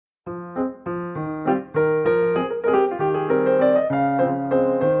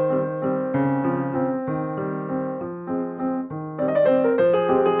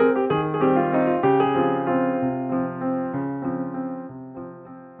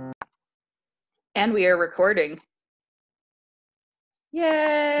And we are recording. We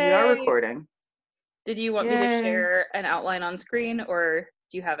are Yay! recording. Did you want me to Yay. share an outline on screen, or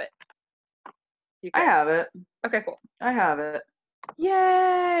do you have it? You I can. have it. Okay, cool. I have it.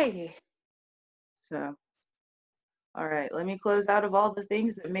 Yay! So, all right, let me close out of all the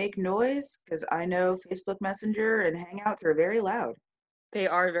things that make noise because I know Facebook Messenger and Hangouts are very loud. They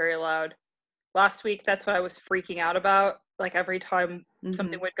are very loud. Last week, that's what I was freaking out about. Like every time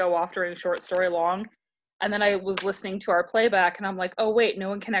something would go off during short story long. And then I was listening to our playback and I'm like, oh, wait, no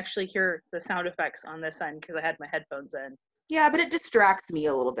one can actually hear the sound effects on this end because I had my headphones in. Yeah, but it distracts me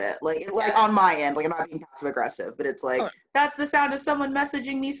a little bit. Like on my end, like I'm not being passive aggressive, but it's like Oh, that's the sound of someone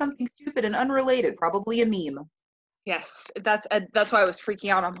messaging me something stupid and unrelated, probably a meme. yes, that's why I was freaking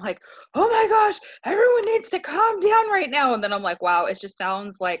out. I'm like, oh my gosh, everyone needs to calm down right now. And then I'm like, wow, it just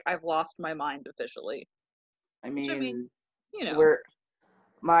sounds like I've lost my mind officially. I Which I mean, mean, you know. we're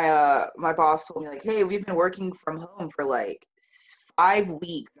my boss told me like, hey, we've been working from home for like 5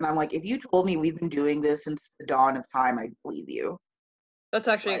 weeks, and I'm like, if you told me we've been doing this since the dawn of time, I'd believe you. That's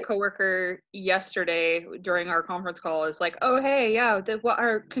actually a Like, coworker yesterday during our conference call is like, oh hey, yeah,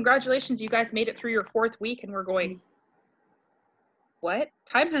 our congratulations, you guys made it through your 4th week, and we're going, what?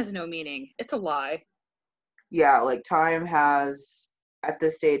 Time has no meaning. It's a lie. yeah, like time has at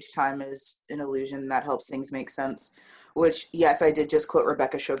this stage, time is an illusion that helps things make sense. Which, yes, I did just quote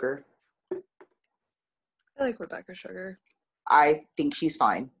Rebecca Sugar. I like Rebecca Sugar. I think she's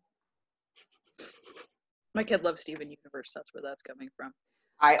fine. My kid loves Steven Universe. That's where that's coming from.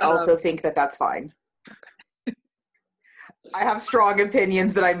 I also think that that's fine. I have strong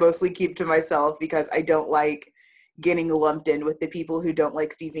opinions that I mostly keep to myself because I don't like getting lumped in with the people who don't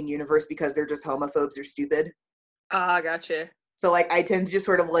like Steven Universe because they're just homophobes or stupid. Gotcha. So, like, I tend to just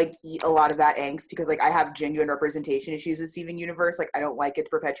sort of, like, eat a lot of that angst because, like, I have genuine representation issues with Steven Universe. Like, I don't like its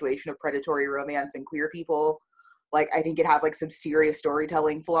perpetuation of predatory romance and queer people. Like, I think it has, like, some serious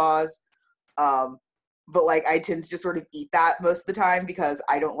storytelling flaws. But, like, I tend to just sort of eat that most of the time because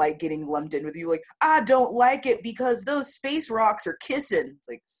I don't like getting lumped in with you. Like, I don't like it because those space rocks are kissing. It's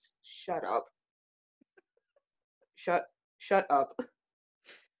like, shut up. Shut up.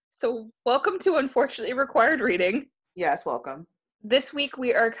 So, welcome to Unfortunately Required Reading. Yes, welcome. This week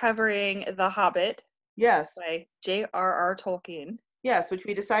we are covering The Hobbit. Yes. By J.R.R. Tolkien. Yes, which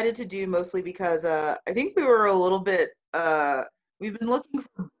we decided to do mostly because I think we were a little bit, we've been looking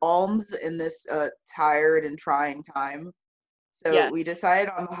for balms in this tired and trying time. So Yes. we decided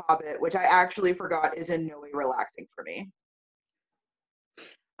on The Hobbit, which I actually forgot is in no way relaxing for me.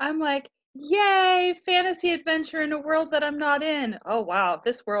 I'm like, yay, fantasy adventure in a world that I'm not in. Oh wow,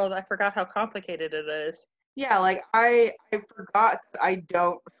 this world, I forgot how complicated it is. Yeah, like I forgot that I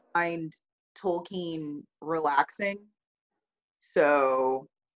don't find Tolkien relaxing. So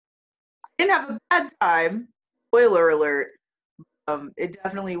I didn't have a bad time. Spoiler alert. It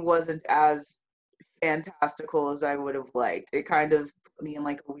definitely wasn't as fantastical as I would have liked. It kind of put me in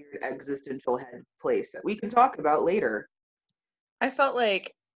like a weird existential head place that we can talk about later. I felt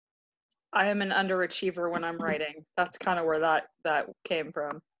like I am an underachiever when I'm writing. That's kind of where that came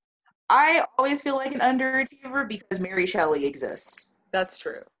from. I always feel like an underachiever because Mary Shelley exists. That's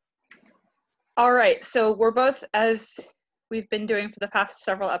true. All right, so we're both, as we've been doing for the past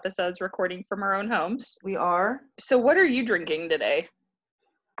several episodes, recording from our own homes. We are. So what are you drinking today?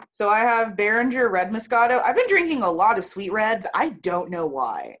 So I have Beringer Red Moscato. I've been drinking a lot of sweet reds. I don't know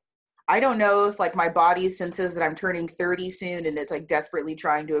why. I don't know if like my body senses that I'm turning 30 soon and it's like desperately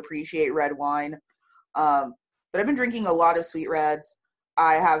trying to appreciate red wine. But I've been drinking a lot of sweet reds.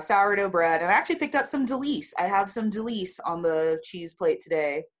 I have sourdough bread, and I actually picked up some Delice. I have some Delice on the cheese plate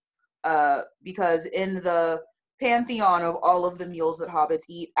today because in the pantheon of all of the meals that hobbits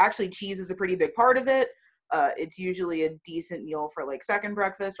eat, actually cheese is a pretty big part of it. It's usually a decent meal for like second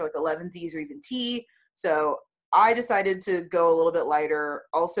breakfast or like 11sies or even tea. So I decided to go a little bit lighter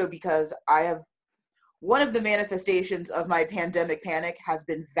also because I have one of the manifestations of my pandemic panic has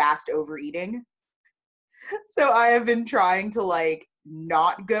been vast overeating. So I have been trying to like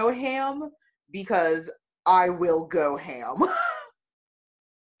not go ham because I will go ham.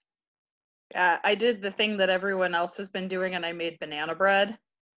 Yeah, I did the thing that everyone else has been doing, and I made banana bread.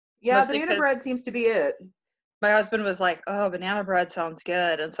 Yeah, banana bread seems to be it. My husband was like, "Oh, banana bread sounds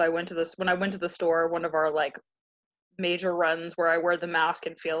good," and so when I went to the store, one of our like major runs where I wear the mask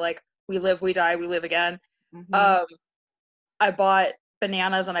and feel like we live, we die, we live again. Mm-hmm. I bought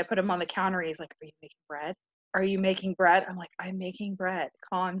bananas and I put them on the counter. He's like, "Are you making bread? Are you making bread?" I'm like, "I'm making bread.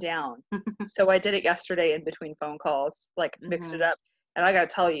 Calm down." So I did it yesterday in between phone calls, like mixed it Mm-hmm. up. And I gotta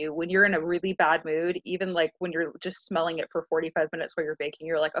tell you, when you're in a really bad mood, even like when you're just smelling it for 45 minutes while you're baking,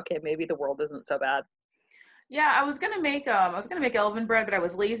 you're like, okay, maybe the world isn't so bad. Yeah, I was gonna make elven bread, but I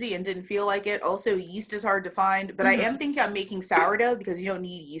was lazy and didn't feel like it. Also, yeast is hard to find, but I am thinking I'm making sourdough because you don't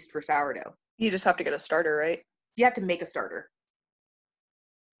need yeast for sourdough. You just have to get a starter, right? You have to make a starter.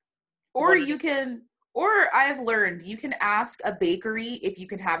 Or you can, or I've learned you can ask a bakery if you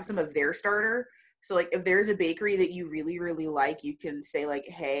can have some of their starter. So like if there's a bakery that you really, really like, you can say like,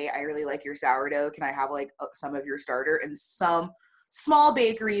 hey, I really like your sourdough. Can I have like some of your starter? And some small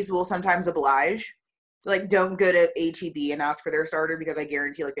bakeries will sometimes oblige. So like don't go to HEB and ask for their starter because I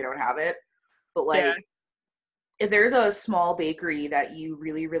guarantee like they don't have it. But like if there's a small bakery that you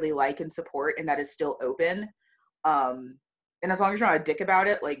really, really like and support and that is still open, and as long as you're not a dick about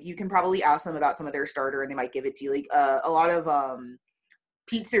it, like you can probably ask them about some of their starter and they might give it to you. Like a lot of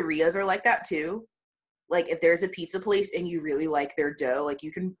pizzerias are like that too. Like if there's a pizza place and you really like their dough, like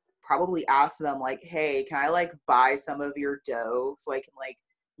you can probably ask them like, hey, can I like buy some of your dough so I can like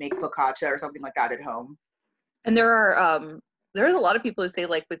make focaccia or something like that at home? And there's a lot of people who say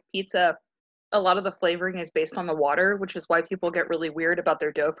like with pizza, a lot of the flavoring is based on the water, which is why people get really weird about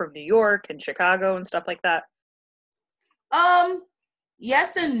their dough from New York and Chicago and stuff like that.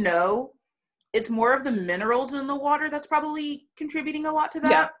 Yes and no. It's more of the minerals in the water that's probably contributing a lot to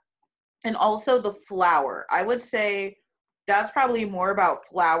that. Yeah. And also the flour. I would say that's probably more about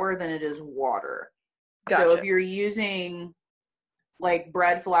flour than it is water. Gotcha. So if you're using like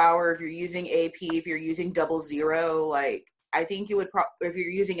bread flour, if you're using AP, if you're using 00, like I think you would if you're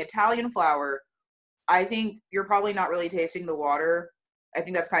using Italian flour, I think you're probably not really tasting the water. I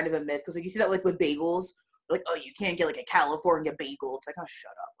think that's kind of a myth because like you see that like with bagels, like, oh, you can't get like a California bagel. It's like, oh,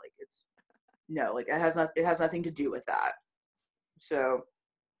 shut up. Like it has nothing to do with that. So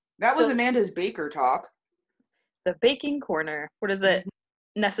that was Amanda's baker talk. The baking corner. What is it?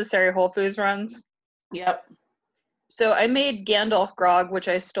 Necessary Whole Foods runs? Yep. So I made Gandalf grog, which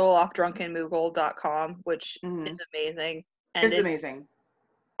I stole off drunkenmoogle.com, which is amazing. And it's amazing.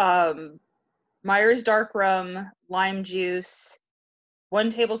 Myers dark rum, lime juice, 1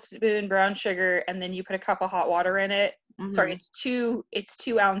 tablespoon brown sugar, and then you put a cup of hot water in it. Sorry, it's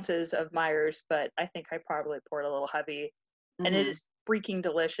 2 ounces of Myers, but I think I probably poured a little heavy. And it is freaking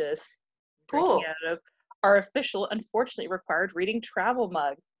delicious. Cool. Drinking out of our official, unfortunately required reading travel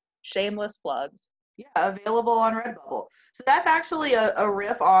mug. Shameless plugs. Yeah, available on Redbubble. So that's actually a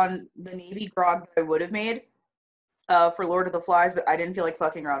riff on the Navy grog that I would have made for Lord of the Flies, but I didn't feel like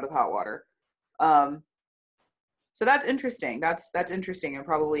fucking around with hot water. So that's interesting. That's interesting, and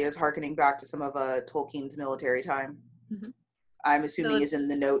probably is harkening back to some of Tolkien's military time. I'm assuming is in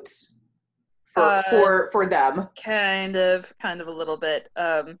the notes for them. Kind of a little bit.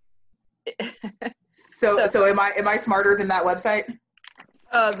 So am I smarter than that website?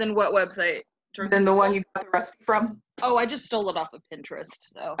 Than what website? Than the one you got the recipe from? Oh, I just stole it off of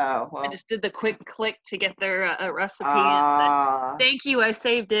Pinterest. So I just did the quick click to get their recipe. And said, thank you, I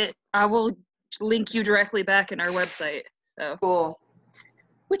saved it. I will link you directly back in our website. So cool.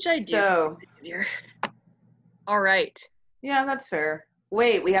 Which I do. So easier. All right. Yeah, that's fair.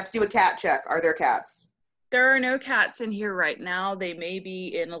 Wait, we have to do a cat check. Are there cats? There are no cats in here right now. They may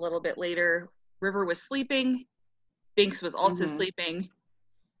be in a little bit later. River was sleeping. Binks was also sleeping.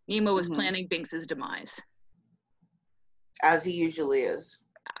 Nemo was planning Binks's demise. As he usually is.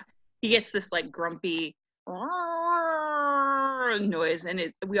 He gets this like grumpy noise,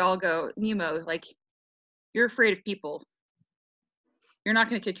 and we all go, Nemo, like, you're afraid of people. You're not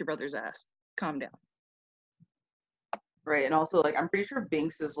going to kick your brother's ass. Calm down. Right, and also, like, I'm pretty sure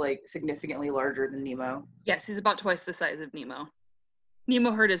Binks is, like, significantly larger than Nemo. Yes, he's about twice the size of Nemo.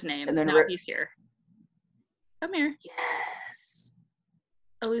 Nemo heard his name, and then now he's here. Come here. Yes.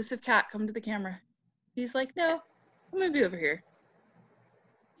 Elusive cat, come to the camera. He's like, no, I'm going to be over here.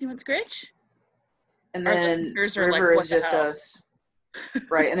 You want Scritch? And then River is just us.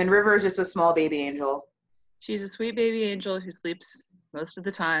 Right, and then River is just a small baby angel. She's a sweet baby angel who sleeps most of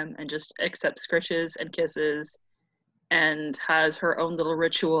the time and just accepts scritches and kisses and has her own little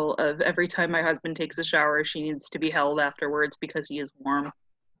ritual of every time my husband takes a shower, she needs to be held afterwards because he is warm.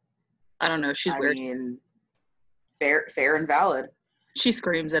 I don't know, she's weird. I mean, fair and valid. She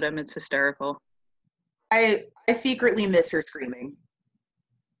screams at him, it's hysterical. I secretly miss her screaming.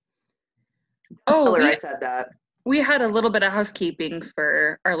 Oh, I said that. We had a little bit of housekeeping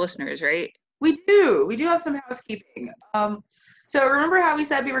for our listeners, right? We do. We do have some housekeeping. So remember how we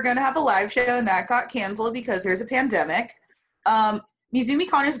said we were going to have a live show and that got canceled because there's a pandemic.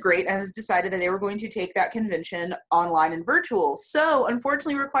 MizumiCon is great and has decided that they were going to take that convention online and virtual. So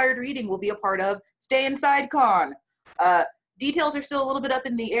unfortunately, Required Reading will be a part of Stay Inside Con. Details are still a little bit up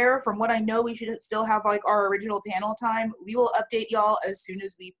in the air. From what I know, we should still have like our original panel time. We will update y'all as soon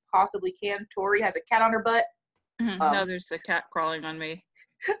as we possibly can. Tori has a cat on her butt. No, there's a cat crawling on me.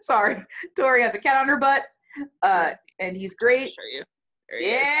 Sorry. Tori has a cat on her butt. And he's great. Show you.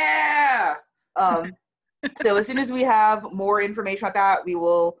 Yeah. So as soon as we have more information about that, we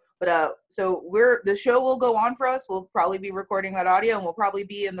will. But so the show will go on for us. We'll probably be recording that audio, and we'll probably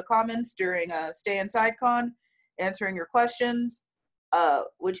be in the comments during Stay Inside Con, answering your questions.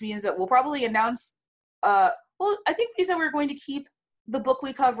 Which means that we'll probably announce. Well, I think we said we were going to keep the book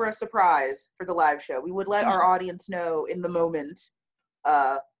we cover a surprise for the live show. We would let our audience know in the moment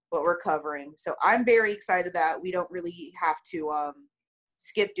what we're covering. So I'm very excited that we don't really have to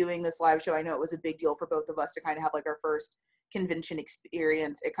skip doing this live show. I know it was a big deal for both of us to kind of have like our first convention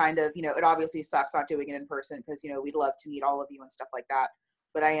experience. It kind of, it obviously sucks not doing it in person because, we'd love to meet all of you and stuff like that.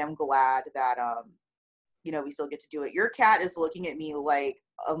 But I am glad that, we still get to do it. Your cat is looking at me like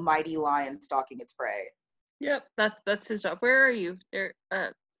a mighty lion stalking its prey. Yep, that's his job. Where are you? There.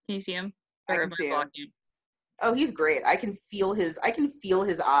 Can you see him? I can see him. Oh, he's great. I can feel his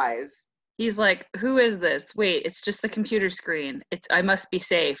eyes. He's like, who is this? Wait, it's just the computer screen. I must be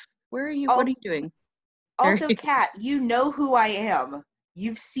safe. Where are you? What are you doing? Also, cat, you know who I am.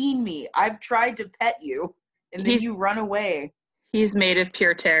 You've seen me. I've tried to pet you, and then you run away. He's made of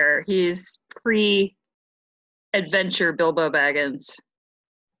pure terror. He's pre-adventure Bilbo Baggins.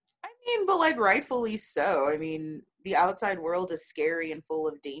 I mean, but like rightfully so. I mean, the outside world is scary and full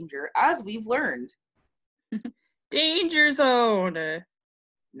of danger, as we've learned. Danger zone.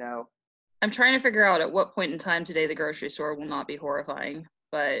 No. I'm trying to figure out at what point in time today the grocery store will not be horrifying,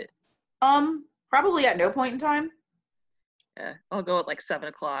 but probably at no point in time. Yeah, I'll go at like 7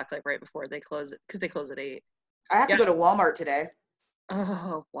 o'clock, like right before they close it, because they close at 8. I have to go to Walmart today.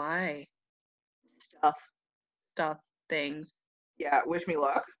 Oh, why? Stuff things. Yeah, wish me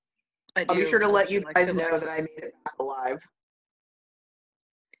luck. I'll be sure to let you guys know that I made it back alive.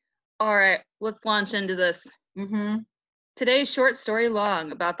 All right, let's launch into this. Mm-hmm. Today's short story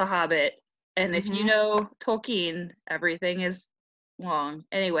long about the Hobbit. And if you know Tolkien, everything is long.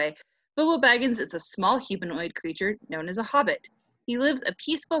 Anyway, Bilbo Baggins is a small humanoid creature known as a hobbit. He lives a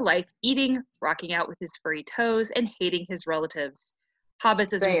peaceful life, eating, rocking out with his furry toes, and hating his relatives.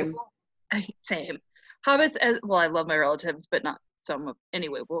 Hobbits as Same. Same. Hobbits as well. I love my relatives, but not some of.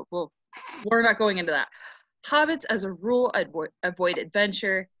 Anyway, we're not going into that. Hobbits as a rule avoid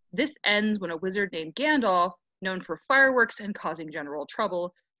adventure. This ends when a wizard named Gandalf, known for fireworks and causing general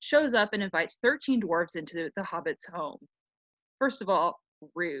trouble, shows up and invites 13 dwarves into the Hobbit's home. First of all,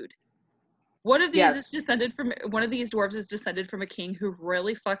 rude. One of these dwarves is descended from a king who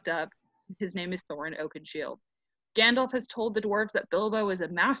really fucked up. His name is Thorin Oakenshield. Gandalf has told the dwarves that Bilbo is a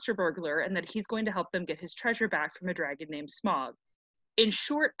master burglar and that he's going to help them get his treasure back from a dragon named Smaug. In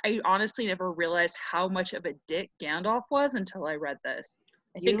short, I honestly never realized how much of a dick Gandalf was until I read this.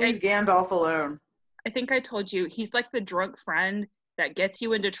 Leave Gandalf alone. I think I told you, he's like the drunk friend that gets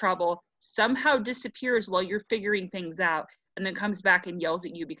you into trouble, somehow disappears while you're figuring things out, and then comes back and yells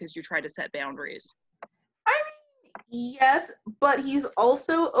at you because you try to set boundaries. I mean, yes, but he's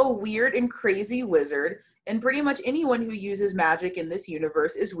also a weird and crazy wizard, and pretty much anyone who uses magic in this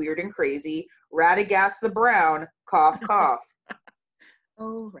universe is weird and crazy. Radagast the Brown, cough, cough.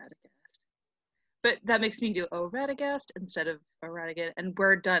 Oh, Radagast. But that makes me do, oh, Radagast instead of Radagast, and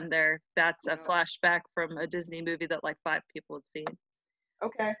we're done there. That's a flashback from a Disney movie that like 5 people have seen.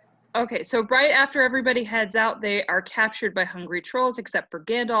 Okay, so right after everybody heads out, they are captured by hungry trolls, except for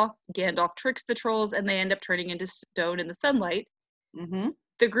Gandalf. Gandalf tricks the trolls, and they end up turning into stone in the sunlight. Mm-hmm.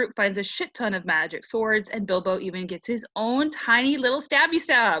 The group finds a shit ton of magic swords, and Bilbo even gets his own tiny little stabby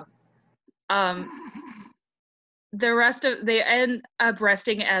stab. They end up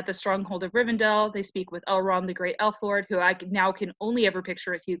resting at the stronghold of Rivendell. They speak with Elrond, the great elf lord, who I now can only ever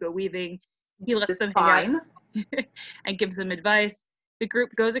picture as Hugo Weaving. He lets them hang out and gives them advice. The group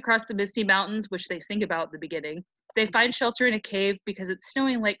goes across the Misty Mountains, which they sing about at the beginning. They find shelter in a cave because it's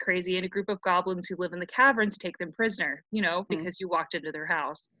snowing like crazy, and a group of goblins who live in the caverns take them prisoner, because you walked into their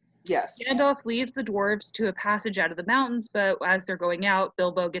house. Yes. Gandalf leaves the dwarves to a passage out of the mountains, but as they're going out,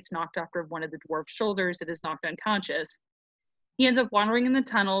 Bilbo gets knocked off of one of the dwarves' shoulders and is knocked unconscious. He ends up wandering in the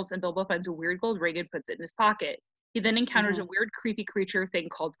tunnels, and Bilbo finds a weird gold ring and puts it in his pocket. He then encounters a weird, creepy creature thing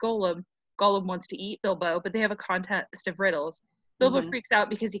called Gollum. Gollum wants to eat Bilbo, but they have a contest of riddles. Bilbo freaks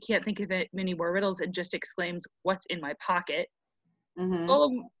out because he can't think of many more riddles and just exclaims, "What's in my pocket?"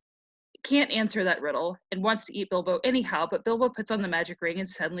 Gollum can't answer that riddle and wants to eat Bilbo anyhow, but Bilbo puts on the magic ring and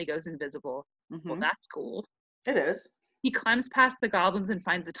suddenly goes invisible. Well, that's cool. It is. He climbs past the goblins and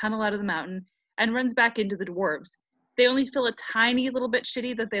finds a tunnel out of the mountain and runs back into the dwarves. They only feel a tiny little bit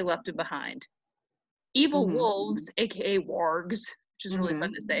shitty that they left him behind. Evil wolves, aka wargs, which is really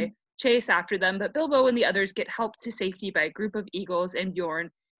fun to say, chase after them, but Bilbo and the others get helped to safety by a group of eagles and Bjorn,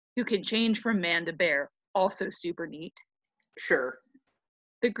 who can change from man to bear. Also super neat. Sure.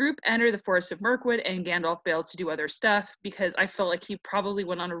 The group enter the Forest of Mirkwood, and Gandalf bails to do other stuff because I felt like he probably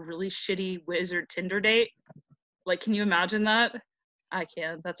went on a really shitty wizard Tinder date. Like, can you imagine that? I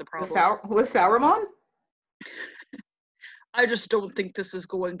can. That's a problem. With Sauron? I just don't think this is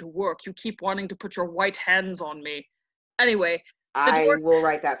going to work. You keep wanting to put your white hands on me. Anyway. I will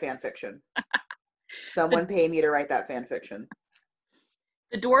write that fan fiction. Someone pay me to write that fan fiction.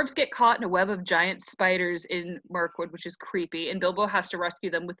 The dwarves get caught in a web of giant spiders in Mirkwood, which is creepy, and Bilbo has to rescue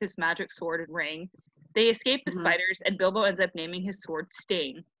them with his magic sword and ring. They escape the spiders, and Bilbo ends up naming his sword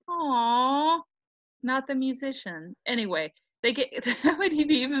Sting. Aww, not the musician. Anyway, that would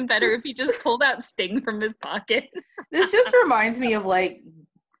be even better if he just pulled out Sting from his pocket. This just reminds me of, like,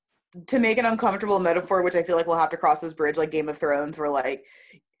 to make an uncomfortable metaphor, which I feel like we'll have to cross this bridge, like Game of Thrones, where, like,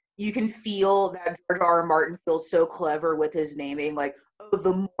 you can feel that George R. R. Martin feels so clever with his naming, like, oh,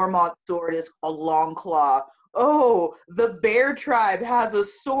 the Mormont sword is called Longclaw. Oh, the Bear Tribe has a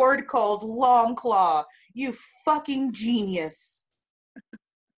sword called Longclaw. You fucking genius.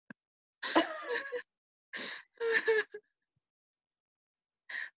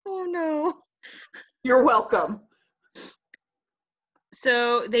 Oh no. You're welcome.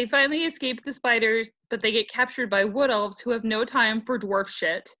 So they finally escape the spiders, but they get captured by wood elves who have no time for dwarf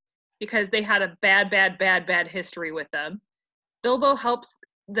shit because they had a bad history with them. Bilbo helps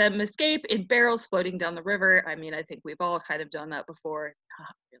them escape in barrels floating down the river. I mean, I think we've all kind of done that before.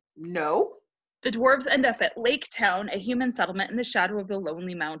 No. The dwarves end up at Lake Town, a human settlement in the shadow of the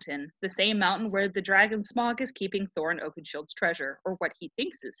Lonely Mountain, the same mountain where the dragon Smaug is keeping Thorin Oakenshield's treasure, or what he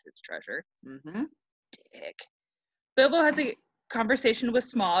thinks is his treasure. Dick. Bilbo has a conversation with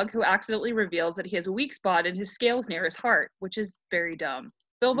Smaug, who accidentally reveals that he has a weak spot in his scales near his heart, which is very dumb.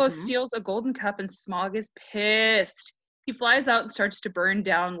 Bilbo steals a golden cup and Smaug is pissed. He flies out and starts to burn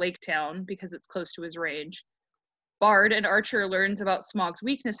down Lake Town because it's close to his range. Bard, an archer, learns about Smaug's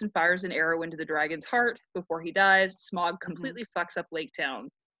weakness and fires an arrow into the dragon's heart. Before he dies, Smaug completely fucks up Lake Town.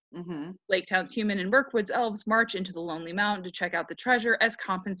 Lake Town's human and Mirkwood's elves march into the Lonely Mountain to check out the treasure as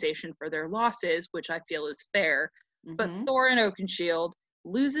compensation for their losses, which I feel is fair. But Thorin Oakenshield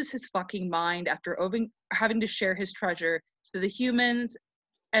loses his fucking mind after having to share his treasure, so the humans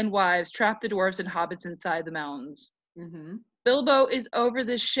and wives trap the dwarves and hobbits inside the mountains. Bilbo is over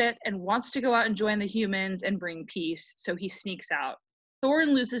this shit and wants to go out and join the humans and bring peace, so he sneaks out.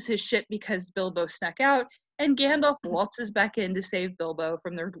 Thorin loses his shit because Bilbo snuck out, and Gandalf waltzes back in to save Bilbo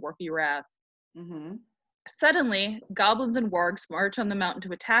from their dwarfy wrath. Suddenly, goblins and wargs march on the mountain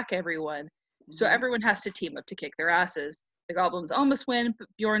to attack everyone, so everyone has to team up to kick their asses. The goblins almost win, but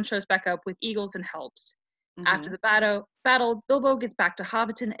Bjorn shows back up with eagles and helps. After the battle, Bilbo gets back to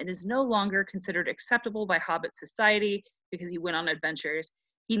Hobbiton and is no longer considered acceptable by Hobbit society because he went on adventures.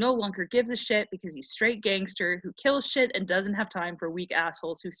 He no longer gives a shit because he's straight gangster who kills shit and doesn't have time for weak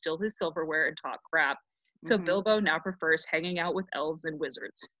assholes who steal his silverware and talk crap. So Bilbo now prefers hanging out with elves and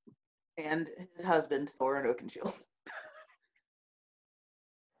wizards. And his husband, Thorin Oakenshield.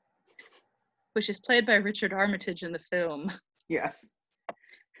 Which is played by Richard Armitage in the film. Yes.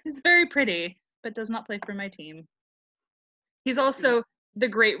 He's very pretty, but does not play for my team. He's also the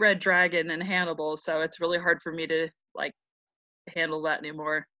Great Red Dragon in Hannibal, so it's really hard for me to, like, handle that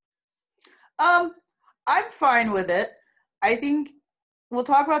anymore. I'm fine with it. I think we'll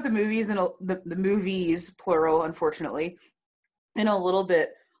talk about the movies and the movies, plural, unfortunately, in a little bit.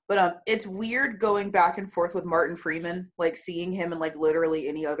 But it's weird going back and forth with Martin Freeman, like seeing him in like literally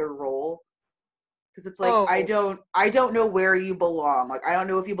any other role. Because it's like, I don't know where you belong. Like, I don't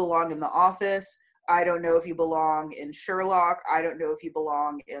know if you belong in The Office. I don't know if you belong in Sherlock. I don't know if you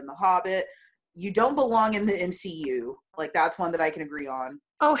belong in The Hobbit. You don't belong in the MCU. Like, that's one that I can agree on.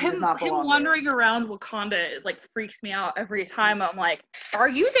 Oh, him wandering around Wakanda, it, like, freaks me out every time. I'm like, are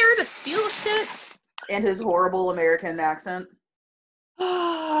you there to steal shit? And his horrible American accent.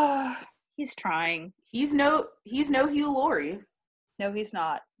 He's trying. He's no Hugh Laurie. No, he's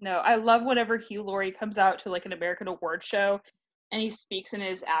not. No, I love whenever Hugh Laurie comes out to like an American award show and he speaks in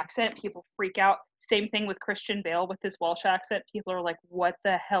his accent, people freak out. Same thing with Christian Bale with his Welsh accent. People are like, what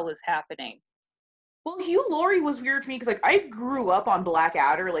the hell is happening? Well, Hugh Laurie was weird for me because like I grew up on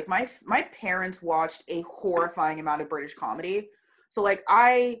Blackadder. Like my parents watched a horrifying amount of British comedy. So like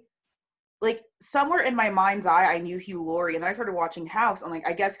somewhere in my mind's eye I knew Hugh Laurie, and then I started watching House, and like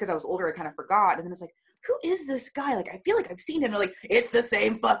I guess because I was older I kind of forgot, and then it's like, who is this guy? Like, I feel like I've seen him. They're like, it's the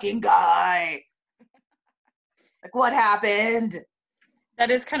same fucking guy. Like, what happened? That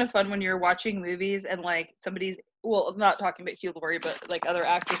is kind of fun when you're watching movies and like somebody's, well, I'm not talking about Hugh Laurie, but like other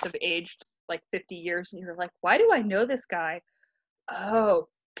actors have aged like 50 years and you're like, why do I know this guy? Oh,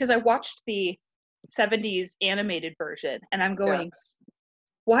 because I watched the 70s animated version and I'm going, Yes.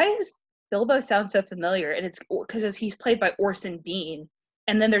 why does Bilbo sound so familiar? And it's because he's played by Orson Bean.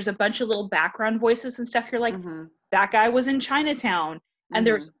 And then there's a bunch of little background voices and stuff. You're like, Mm-hmm. that guy was in Chinatown. And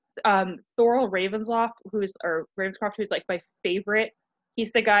Mm-hmm. there's Thorol Ravenscroft, who's like my favorite.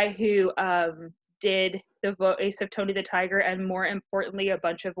 He's the guy who did the voice of Tony the Tiger and more importantly, a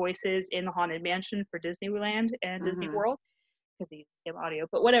bunch of voices in the Haunted Mansion for Disneyland and Disney Mm-hmm. World because he's the same audio,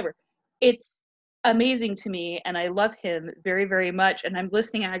 but whatever. It's amazing to me and I love him very, very much. And I'm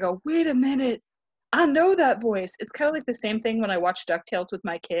listening and I go, wait a minute, I know that voice. It's kind of like the same thing when I watch DuckTales with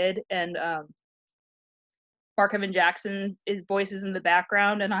my kid and Mark Evan Jackson's voice is in the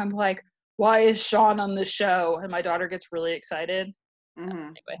background and I'm like, why is Sean on the show? And my daughter gets really excited. Mm-hmm.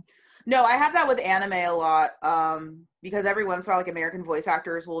 Anyway. No, I have that with anime a lot, because every once in a while, like, American voice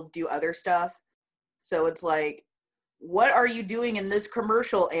actors will do other stuff. So it's like, what are you doing in this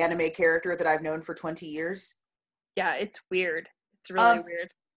commercial, anime character that I've known for 20 years? Yeah, it's weird. It's really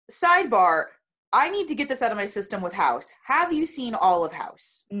weird. Sidebar, I need to get this out of my system with House. Have you seen all of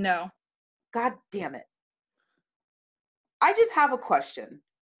House? No. God damn it. I just have a question.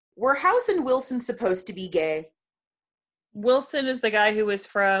 Were House and Wilson supposed to be gay? Wilson is the guy who was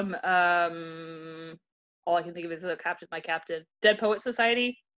from all I can think of is my captain. Dead Poet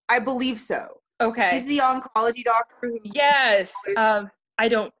Society? I believe so. Okay. He's the oncology doctor who Yes. I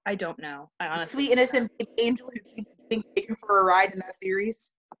don't know. I honestly sweet innocent big angel who keeps being taken for a ride in that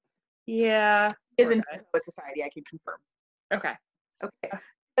series. Yeah. He is in Dead Poet Society, I can confirm. Okay. Okay.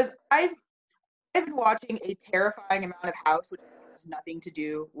 Because I've been watching a terrifying amount of House, which has nothing to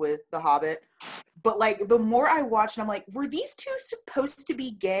do with The Hobbit. But like the more I watch, and I'm like, were these two supposed to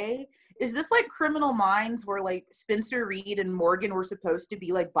be gay? Is this like Criminal Minds where like Spencer Reid and Morgan were supposed to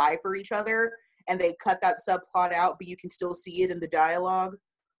be like bi for each other and they cut that subplot out, but you can still see it in the dialogue?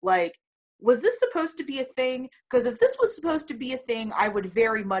 Like, was this supposed to be a thing? Because if this was supposed to be a thing, I would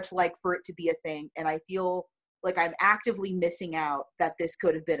very much like for it to be a thing. And I feel like I'm actively missing out that this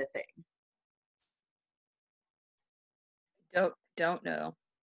could have been a thing. Don't know.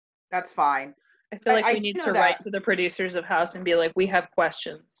 That's fine. I feel like we need to write to the producers of House and be like, we have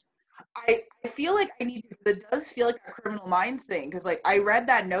questions. I feel like I need to, it does feel like a Criminal Minds thing, because like I read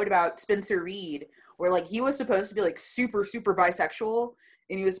that note about Spencer Reid where like he was supposed to be like super, super bisexual,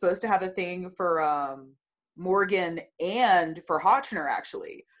 and he was supposed to have a thing for Morgan and for Hotchner,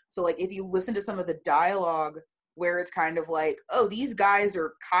 actually. So like if you listen to some of the dialogue where it's kind of like, oh, these guys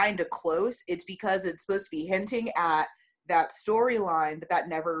are kind of close, it's because it's supposed to be hinting at that storyline, but that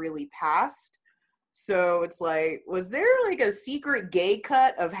never really passed. So it's like, was there like a secret gay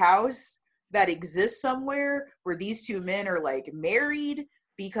cut of House that exists somewhere where these two men are like married?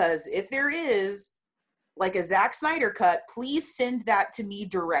 Because if there is, like a Zack Snyder cut, please send that to me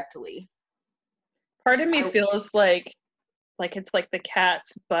directly. Part of me feels like it's like the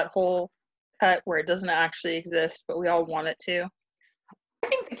cat's butthole cut where it doesn't actually exist, but we all want it to. I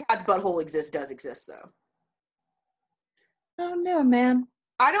think the cat's butthole does exist though. Oh no, man.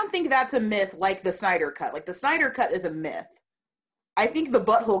 I don't think that's a myth like the Snyder cut. Like the Snyder cut is a myth. I think the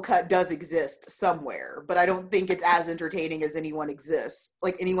butthole cut does exist somewhere, but I don't think it's as entertaining as anyone thinks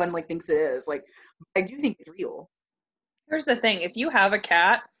it is. Like, I do think it's real. Here's the thing. If you have a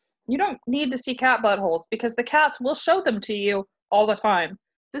cat, you don't need to see cat buttholes because the cats will show them to you all the time.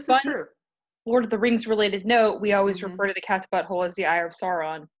 This is true. Lord of the Rings related note, we always refer to the cat's butthole as the Eye of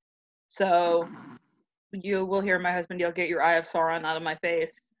Sauron. So you will hear my husband yell, "Get your Eye of Sauron out of my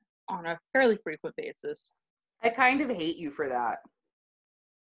face," on a fairly frequent basis. I kind of hate you for that.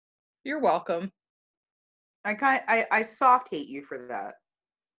 You're welcome. I soft hate you for that.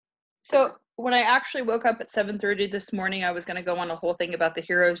 So when I actually woke up at 7:30 this morning, I was going to go on a whole thing about the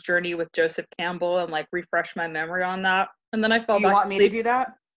hero's journey with Joseph Campbell and like refresh my memory on that. And then I fell back. Do you want me to do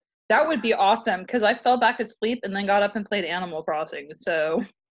that? That would be awesome because I fell back asleep and then got up and played Animal Crossing. So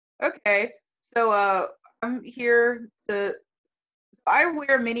okay. So I'm here to. I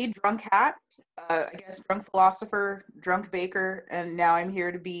wear many drunk hats. I guess drunk philosopher, drunk baker, and now I'm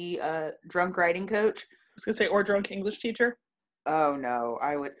here to be a drunk writing coach. I was gonna say, or drunk English teacher. Oh no,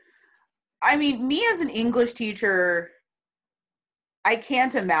 I mean, me as an English teacher, I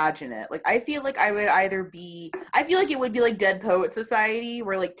can't imagine it. Like, I feel like I feel like it would be like Dead Poet Society,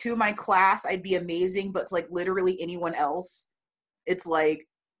 where like to my class I'd be amazing, but to like literally anyone else, it's like,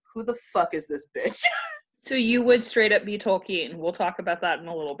 who the fuck is this bitch? So you would straight up be Tolkien. We'll talk about that in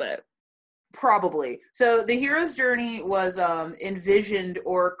a little bit. Probably. So the hero's journey was envisioned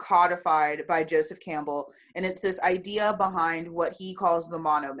or codified by Joseph Campbell, and it's this idea behind what he calls the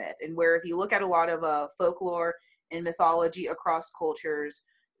monomyth, and where if you look at a lot of folklore and mythology across cultures,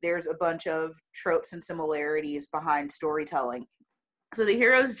 there's a bunch of tropes and similarities behind storytelling. So the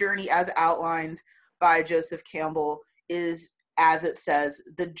hero's journey, as outlined by Joseph Campbell, is, as it says,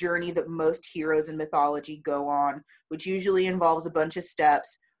 the journey that most heroes in mythology go on, which usually involves a bunch of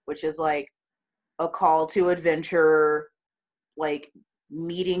steps, which is like a call to adventure, like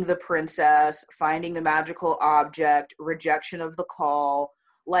meeting the princess, finding the magical object, rejection of the call.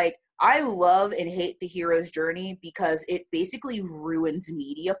 Like, I love and hate the hero's journey because it basically ruins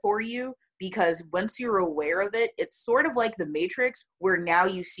media for you. Because once you're aware of it, it's sort of like the Matrix, where now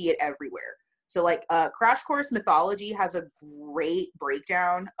you see it everywhere. So, like, Crash Course Mythology has a great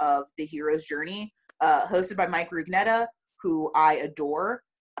breakdown of the hero's journey, hosted by Mike Rugnetta, who I adore,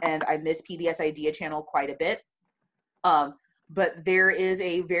 and I miss PBS Idea Channel quite a bit. But there is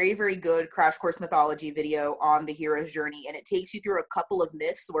a very, very good Crash Course Mythology video on the hero's journey, and it takes you through a couple of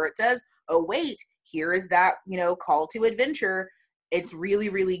myths where it says, oh, wait, here is that, call to adventure. It's really,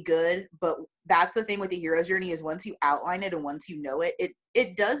 really good, but that's the thing with the hero's journey is once you outline it and once you know it,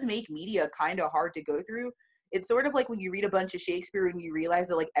 it does make media kind of hard to go through. It's sort of like when you read a bunch of Shakespeare and you realize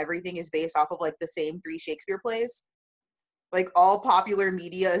that, like, everything is based off of, like, the same 3 Shakespeare plays. Like, all popular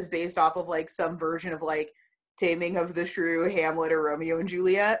media is based off of, like, some version of, like, Taming of the Shrew, Hamlet, or Romeo and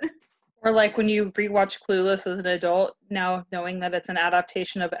Juliet. Or like when you rewatch Clueless as an adult, now knowing that it's an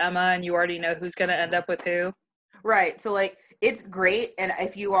adaptation of Emma and you already know who's going to end up with who. Right. So, like, it's great. And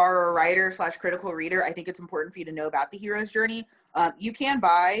if you are a writer / critical reader, I think it's important for you to know about the hero's journey. You can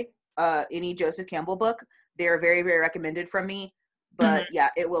buy any Joseph Campbell book. They're very, very recommended from me. But yeah,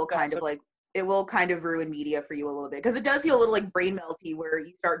 it will kind of ruin media for you a little bit, because it does feel a little like brain melty where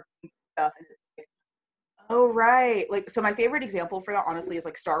you start doing stuff and it's like, oh, right. Like, so my favorite example for that, honestly, is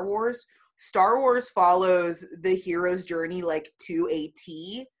like Star Wars. Star Wars follows the hero's journey, like, to a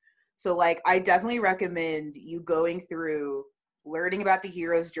T. So, like, I definitely recommend you going through, learning about the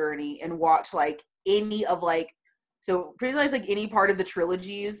hero's journey, and watch, like, any of, like, so pretty much, like, any part of the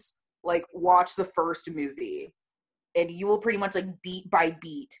trilogies, like, watch the first movie, and you will pretty much, like, beat by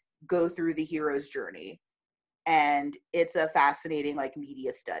beat go through the hero's journey. And it's a fascinating, like,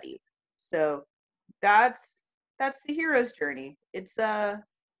 media study. So that's the hero's journey. It's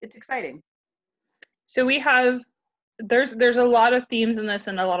exciting. So we have there's a lot of themes in this,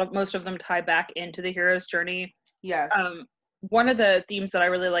 and most of them tie back into the hero's journey. Yes. One of the themes that I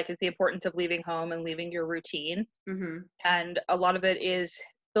really like is the importance of leaving home and leaving your routine. Mm-hmm. And a lot of it is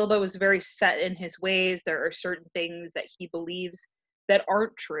Bilbo is very set in his ways. There are certain things that he believes that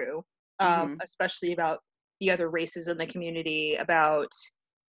aren't true, especially about the other races in the community, about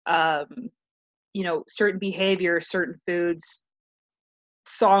certain behaviors, certain foods,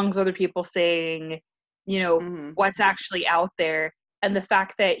 songs other people sing, what's actually out there. And the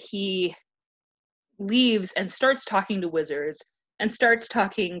fact that he leaves and starts talking to wizards and starts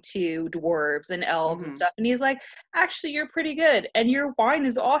talking to dwarves and elves and stuff, and he's like, actually, you're pretty good and your wine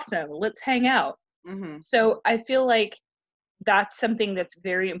is awesome, let's hang out. So I feel like that's something that's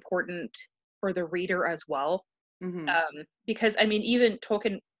very important for the reader as well. Because I mean, even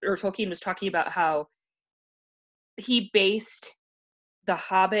Tolkien was talking about how he based the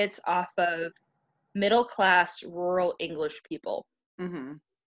hobbits off of middle-class rural English people.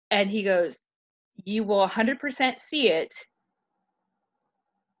 And he goes, you will 100% see it,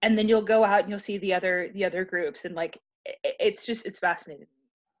 and then you'll go out and you'll see the other groups, and like it's fascinating.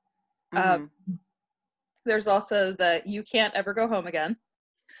 There's also the you can't ever go home again.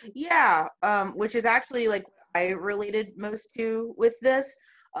 Yeah, which is actually like what I related most to with this,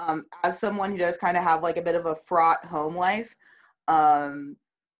 as someone who does kind of have like a bit of a fraught home life.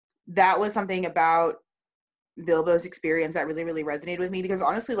 That was something about Bilbo's experience that really, really resonated with me, because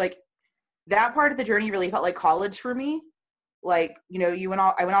honestly, like, that part of the journey really felt like college for me. Like, I went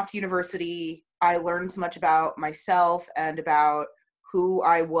off to university. I learned so much about myself and about who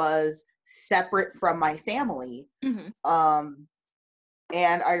I was separate from my family. And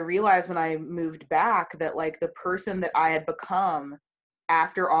I realized when I moved back that, like, the person that I had become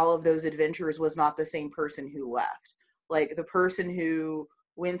after all of those adventures was not the same person who left. Like, the person who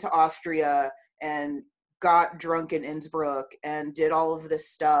went to Austria and got drunk in Innsbruck and did all of this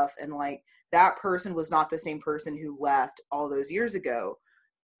stuff, and like, that person was not the same person who left all those years ago.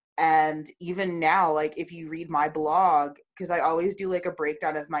 And even now, like, if you read my blog, because I always do like a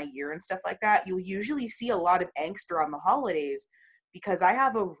breakdown of my year and stuff like that, you'll usually see a lot of angst around the holidays because I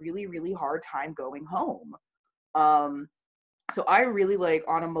have a really, really hard time going home. So I really like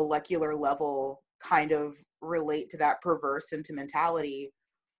on a molecular level kind of relate to that perverse sentimentality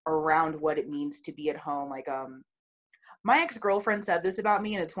around what it means to be at home. Like my ex-girlfriend said this about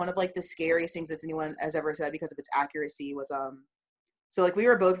me, and it's one of like the scariest things that anyone has ever said because of its accuracy. Was so like we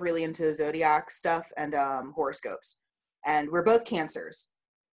were both really into zodiac stuff and horoscopes, and we're both cancers.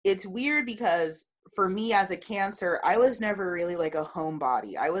 It's weird because for me as a cancer, I was never really like a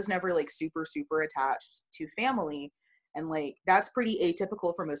homebody. I was never like super super attached to family, and like that's pretty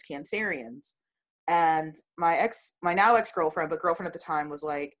atypical for most cancerians. And my now ex-girlfriend, but girlfriend at the time, was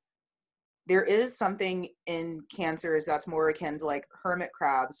like, there is something in cancers that's more akin to like hermit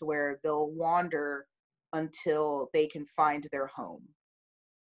crabs, where they'll wander until they can find their home.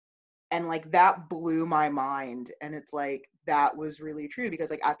 And like that blew my mind. And it's like that was really true,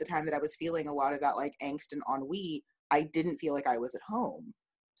 because like at the time that I was feeling a lot of that like angst and ennui, I didn't feel like I was at home.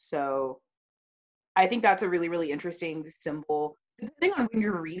 So I think that's a really really interesting symbol, depending on when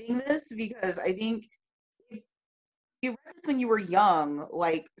you're reading this, because I think if you read this when you were young,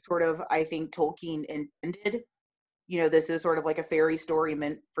 like sort of I think Tolkien intended, this is sort of like a fairy story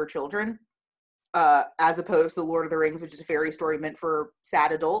meant for children, as opposed to Lord of the Rings, which is a fairy story meant for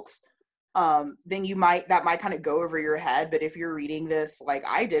sad adults. Then that might kind of go over your head. But if you're reading this like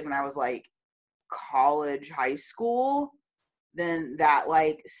I did when I was like college, high school, then that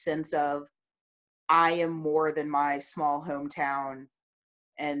like sense of I am more than my small hometown,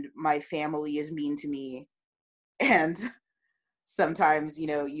 and my family is mean to me, and sometimes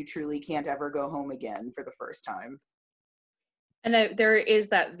you truly can't ever go home again for the first time. And there is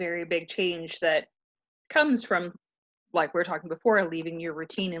that very big change that comes from, like we were talking before, leaving your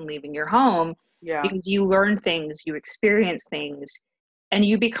routine and leaving your home, Yeah. because you learn things, you experience things, and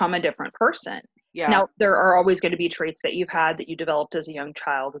you become a different person. Yeah. Now, there are always going to be traits that you've had that you developed as a young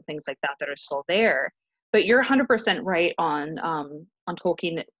child and things like that that are still there. But you're 100% right on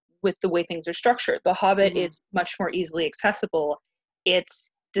Tolkien with the way things are structured. The Hobbit is much more easily accessible.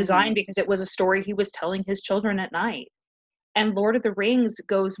 It's designed because it was a story he was telling his children at night. And Lord of the Rings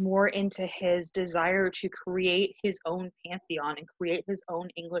goes more into his desire to create his own pantheon and create his own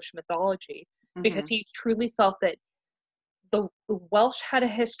English mythology, because he truly felt that the Welsh had a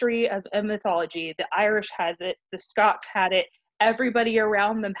history of a mythology, the Irish had it, the Scots had it, everybody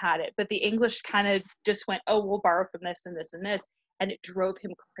around them had it, but the English kind of just went, oh, we'll borrow from this and this and this, and it drove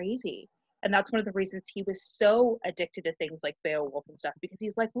him crazy. And that's one of the reasons he was so addicted to things like Beowulf and stuff, because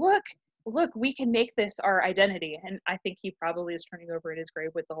he's like, look, we can make this our identity. And I think he probably is turning over in his grave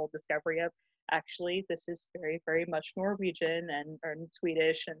with the whole discovery of, actually, this is very, very much Norwegian and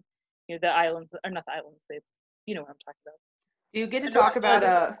Swedish, and the islands, or not the islands, they, you know what I'm talking about. Do you get to talk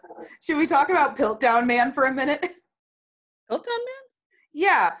about should we talk about Piltdown Man for a minute? Piltdown Man?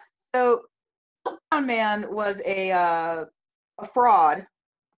 Yeah. So Piltdown Man was a fraud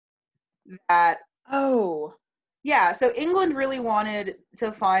that yeah, so England really wanted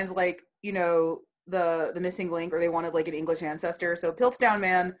to find like, the missing link, or they wanted like an English ancestor. So Piltdown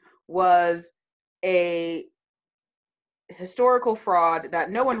Man was a historical fraud that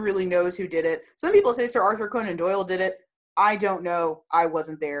no one really knows who did it. Some people say Sir Arthur Conan Doyle did it. I don't know. I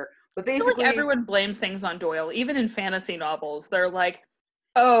wasn't there. But basically, I feel like everyone blames things on Doyle, even in fantasy novels. They're like,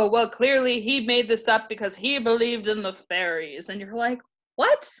 oh, well, clearly he made this up because he believed in the fairies. And you're like,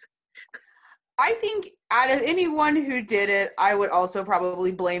 what? I think out of anyone who did it, I would also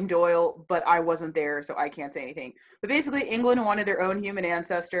probably blame Doyle, but I wasn't there, so I can't say anything. But basically, England wanted their own human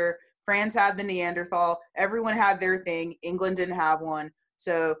ancestor. France had the Neanderthal. Everyone had their thing. England didn't have one.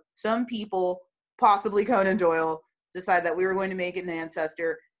 So some people, possibly Conan Doyle, decided that we were going to make it an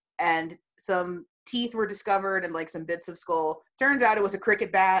ancestor, and some teeth were discovered and like some bits of skull. Turns out it was a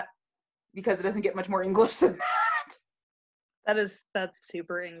cricket bat, because it doesn't get much more English than that. That's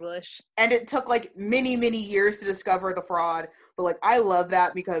super English. And it took like many, many years to discover the fraud. But like I love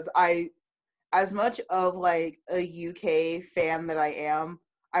that, because as much of like a UK fan that I am,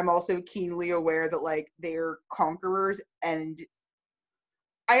 I'm also keenly aware that like they're conquerors, and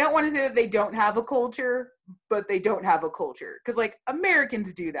I don't want to say that they don't have a culture, but they don't have a culture. Because, like,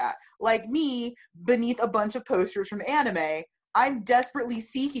 Americans do that. Like me, beneath a bunch of posters from anime, I'm desperately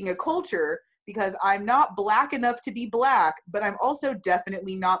seeking a culture, because I'm not black enough to be black, but I'm also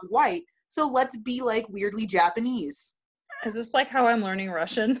definitely not white. So let's be, like, weirdly Japanese. Is this like how I'm learning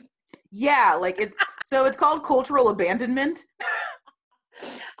Russian? Yeah, like it's called cultural abandonment.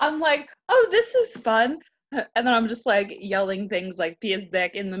 I'm like, oh, this is fun. And then I'm just like yelling things like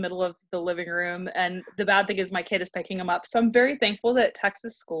 "Piesdek" in the middle of the living room. And the bad thing is my kid is picking them up. So I'm very thankful that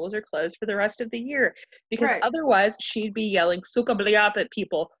Texas schools are closed for the rest of the year, because otherwise she'd be yelling "Suka bliat" at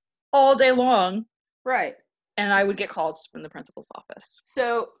people all day long. Right. And I would get calls from the principal's office.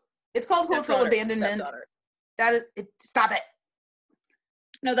 So it's called cultural abandonment. That is it. Stop it.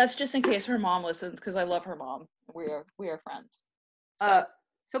 No, that's just in case her mom listens, because I love her mom. We are friends.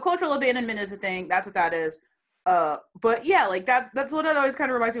 So cultural abandonment is a thing. That's what that is. But yeah, like that's what it always kind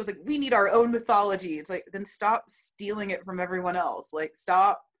of reminds me. It's like, we need our own mythology. It's like, then stop stealing it from everyone else. Like,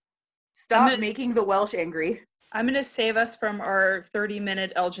 stop making the Welsh angry. I'm gonna save us from our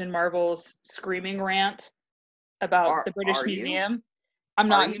 30-minute Elgin Marbles screaming rant about the British Museum. I'm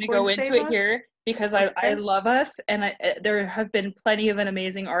not going to go into it here because I love us, and there have been plenty of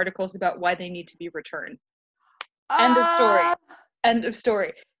amazing articles about why they need to be returned. End of story. End of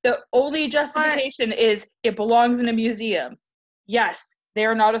story. The only justification is it belongs in a museum. Yes, they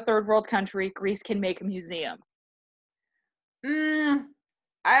are not a third world country. Greece can make a museum. I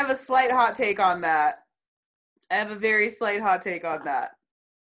have a slight hot take on that. I have a very slight hot take on that.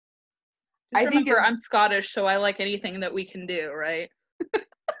 I think I'm Scottish, so I like anything that we can do, right?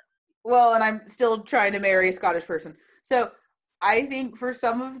 Well, and I'm still trying to marry a Scottish person. So I think for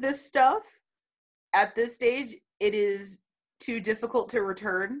some of this stuff, at this stage, it is too difficult to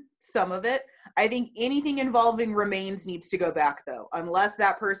return some of it. I think anything involving remains needs to go back, though. Unless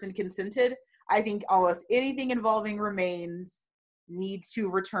that person consented, I think almost anything involving remains needs to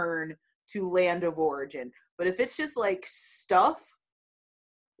return to land of origin. But if it's just like stuff,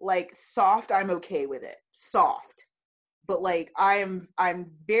 like soft, I'm okay with it. Soft. But like I'm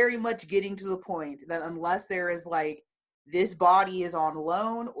very much getting to the point that unless there is like, this body is on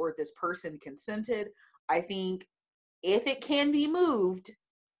loan or this person consented, I think if it can be moved,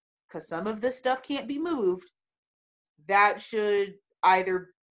 because some of this stuff can't be moved, that should either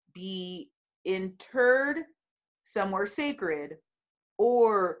be interred somewhere sacred,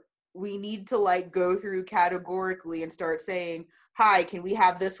 or we need to like go through categorically and start saying, hi, can we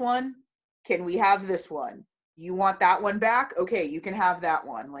have this one? Can we have this one? You want that one back? Okay, you can have that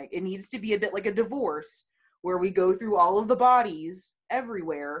one. Like, it needs to be a bit like a divorce where we go through all of the bodies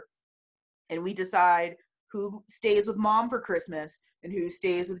everywhere and we decide who stays with mom for Christmas and who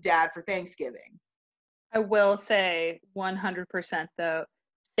stays with dad for Thanksgiving. I will say 100% though,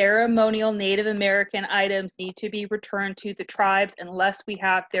 ceremonial Native American items need to be returned to the tribes unless we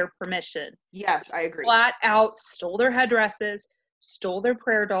have their permission. Yes, I agree. Flat out stole their headdresses, stole their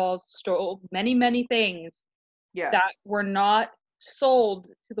prayer dolls, stole many, many things that were not sold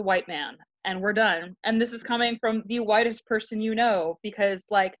to the white man. And we're done. And this is coming from the whitest person you know, because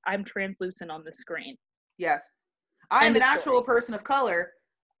like I'm translucent on the screen. Yes. I'm an actual person of color.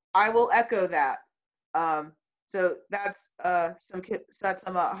 I will echo that. So that's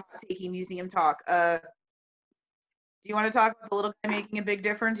some hot taking museum talk. Do you want to talk about the little guy making a big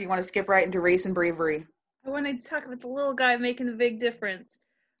difference? Or you want to skip right into race and bravery? I wanted to talk about the little guy making the big difference.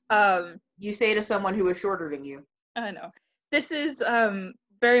 You say to someone who is shorter than you. I know. This is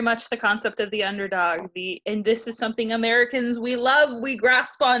very much the concept of the underdog. And this is something Americans, we love, we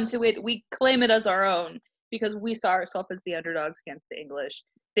grasp onto it, we claim it as our own, because we saw ourselves as the underdogs against the English.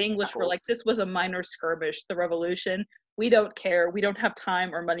 The English were like, this was a minor skirmish, the revolution. We don't care. We don't have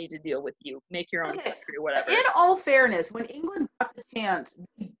time or money to deal with you. Make your own country, whatever. In all fairness, when England got the chance,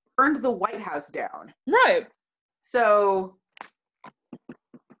 they burned the White House down. Right. So,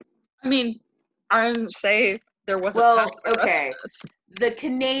 I mean, I didn't say there wasn't. Well, okay. The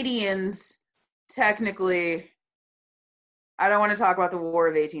Canadians, technically, I don't want to talk about the War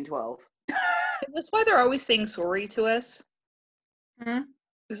of 1812. Is this why they're always saying sorry to us?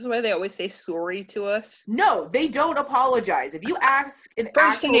 This is why they always say sorry to us? No, they don't apologize. If you ask an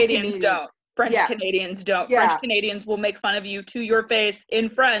French actual Canadians don't. French Canadians don't. Yeah. French Canadians will make fun of you to your face in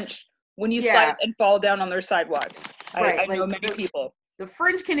French when you slide and fall down on their sidewalks. Right. I know many people. The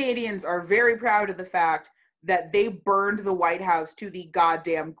French Canadians are very proud of the fact that they burned the White House to the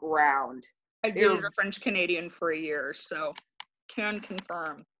goddamn ground. I dated a French Canadian for a year, so can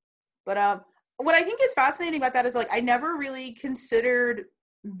confirm. But what I think is fascinating about that is, like, I never really considered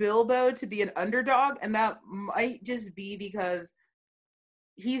Bilbo to be an underdog, and that might just be because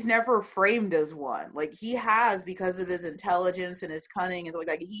he's never framed as one. Like, he has, because of his intelligence and his cunning and stuff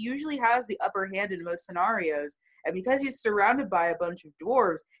like that, he usually has the upper hand in most scenarios, and because he's surrounded by a bunch of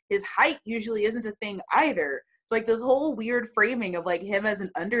dwarves, his height usually isn't a thing either. It's like this whole weird framing of like him as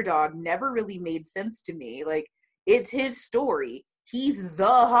an underdog never really made sense to me. Like, it's his story. He's the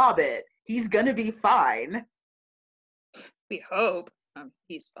Hobbit. He's gonna be fine. We hope.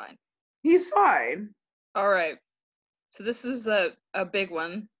 He's fine. He's fine. All right. So this is a big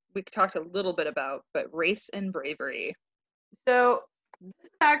one we talked a little bit about, but race and bravery. So this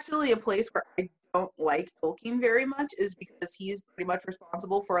is actually a place where I don't like Tolkien very much, is because he's pretty much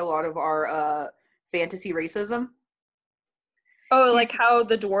responsible for a lot of our fantasy racism. Oh, like how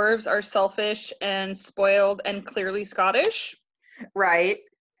the dwarves are selfish and spoiled and clearly Scottish? Right.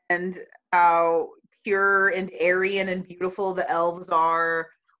 And how pure and Aryan and beautiful the elves are.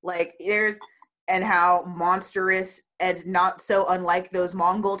 Like, and how monstrous and not so unlike those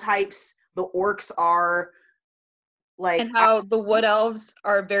Mongol types the orcs are. Like, and how the wood elves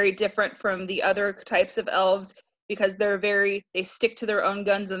are very different from the other types of elves because they stick to their own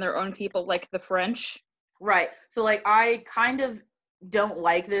guns and their own people, like the French. Right. So, like, I kind of don't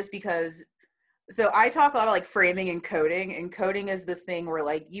like this because, so I talk a lot about like framing and coding is this thing where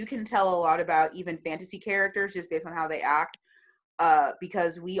like you can tell a lot about even fantasy characters just based on how they act,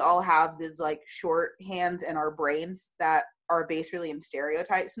 because we all have this like shorthands in our brains that are based really in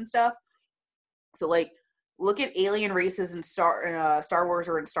stereotypes and stuff. So like, look at alien races in Star Wars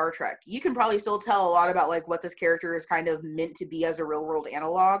or in Star Trek. You can probably still tell a lot about like what this character is kind of meant to be as a real world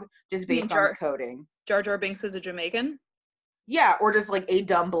analog just based on coding. Jar Jar Binks is a Jamaican? Yeah, or just like a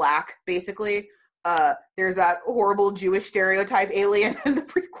dumb black, basically. There's that horrible Jewish stereotype alien in the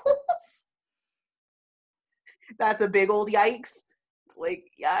prequels. That's a big old yikes. It's like,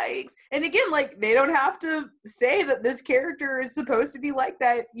 yikes. And again, like, they don't have to say that this character is supposed to be like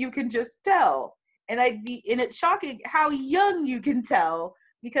that. You can just tell. And it's shocking how young you can tell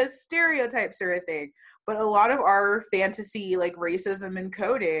because stereotypes are a thing. But a lot of our fantasy, like racism and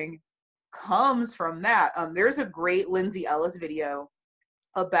coding, comes from that. There's a great Lindsay Ellis video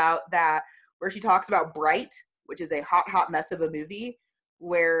about that where she talks about Bright, which is a hot mess of a movie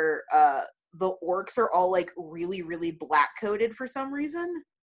where the orcs are all like really, really black coded for some reason.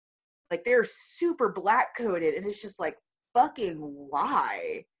 Like they're super black coded, and it's just like, fucking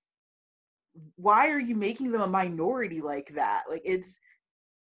why? Why are you making them a minority like that? Like it's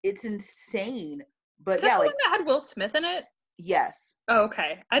insane. But yeah, like that had Will Smith in it. Yes. Oh,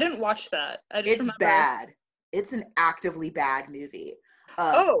 okay. I didn't watch that. It's bad. It's an actively bad movie.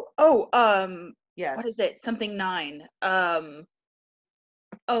 Yes. What is it? Something 9.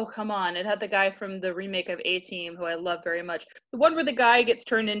 Oh, come on. It had the guy from the remake of A-Team, who I love very much. The one where the guy gets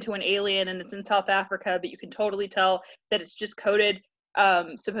turned into an alien and it's in South Africa, but you can totally tell that it's just coded,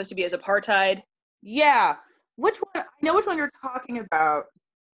 supposed to be as apartheid. Yeah. Which one? I know which one you're talking about.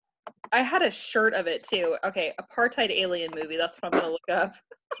 I had a shirt of it, too. Okay, apartheid alien movie. That's what I'm going to look up.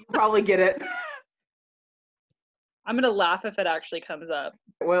 You'll probably get it. I'm going to laugh if it actually comes up.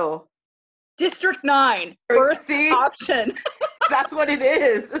 It will. District 9. First option. That's what it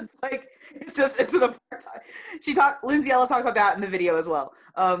is. It's like, it's an apartheid. Lindsay Ellis talks about that in the video as well.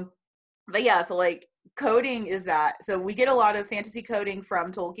 But yeah, so like coding is that. So we get a lot of fantasy coding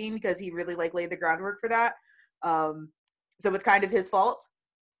from Tolkien because he really like laid the groundwork for that. So it's kind of his fault.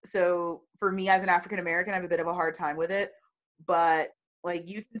 So for me as an African American, I have a bit of a hard time with it. But like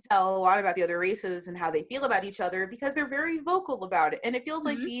you can tell a lot about the other races and how they feel about each other because they're very vocal about it. And it feels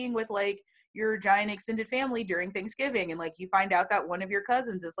like being with like your giant extended family during Thanksgiving and like you find out that one of your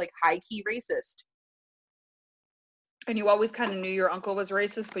cousins is like high key racist. And you always kind of knew your uncle was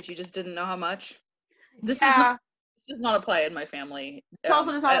racist, but you just didn't know how much. This does not apply in my family. It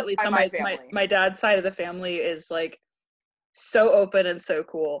also does not at least on my family. My dad's side of the family is like so open and so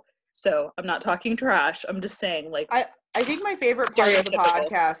cool. So I'm not talking trash. I'm just saying like I think my favorite part of the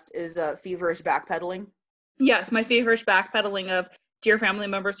podcast is feverish backpedaling. Yes, my feverish backpedaling of dear family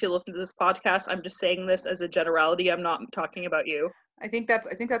members who listen to this podcast. I'm just saying this as a generality. I'm not talking about you. I think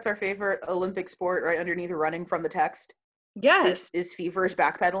that's our favorite Olympic sport, right underneath running from the text. Yes. Is feverish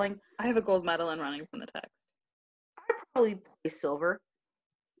backpedaling. I have a gold medal in running from the text. I probably play silver.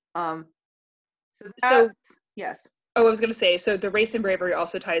 Yes. Oh, I was going to say, so the race and bravery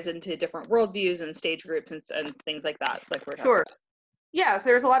also ties into different worldviews and stage groups and things like that, like we're talking about. Yeah, so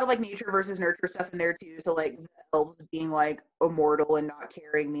there's a lot of like nature versus nurture stuff in there too. So like the elves being like immortal and not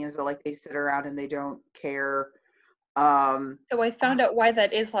caring means that like they sit around and they don't care. So I found out why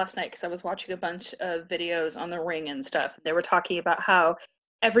that is last night because I was watching a bunch of videos on the ring and stuff. They were talking about how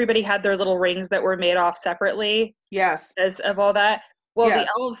everybody had their little rings that were made off separately. Yes. As of all that. Well, yes.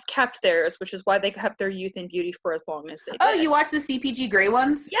 The elves kept theirs, which is why they kept their youth and beauty for as long as they did. Oh, you watched the CPG Grey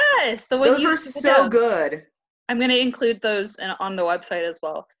ones? Yes, the ones. Those were so good. I'm going to include those on the website as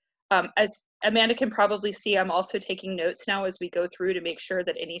well. As Amanda can probably see, I'm also taking notes now as we go through to make sure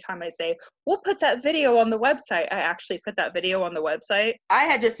that anytime I say, we'll put that video on the website, I actually put that video on the website. I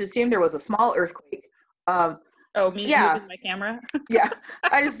had just assumed there was a small earthquake. Moving my camera? Yeah,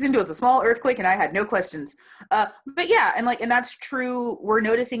 I just assumed it was a small earthquake and I had no questions. But yeah, and that's true. We're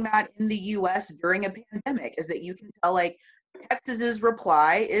noticing that in the US during a pandemic is that you can tell like Texas's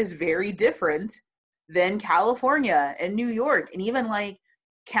reply is very different than California and New York and even like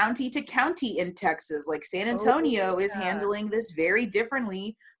county to county in Texas. Like San Oh, Antonio is yeah. handling this very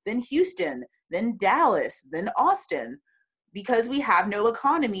differently than Houston, than Dallas, than Austin, because we have no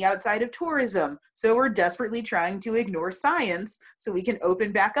economy outside of tourism. So we're desperately trying to ignore science so we can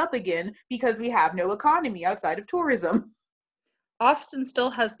open back up again because we have no economy outside of tourism. Austin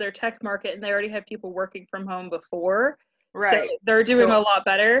still has their tech market and they already had people working from home before. So Right. they're doing So, a lot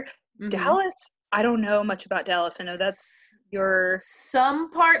better. mm-hmm. Dallas, I don't know much about Dallas. I know that's your.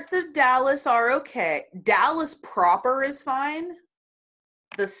 Some parts of Dallas are okay. Dallas proper is fine.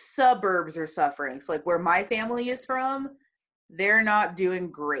 The suburbs are suffering. So like where my family is from, they're not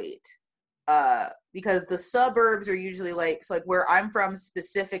doing great. Because the suburbs are usually like, so like where I'm from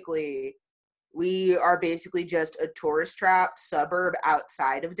specifically, we are basically just a tourist trap suburb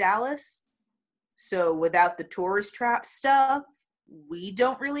outside of Dallas. So without the tourist trap stuff, we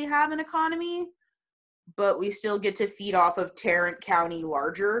don't really have an economy, but we still get to feed off of Tarrant County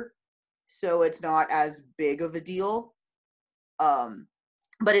larger. So it's not as big of a deal.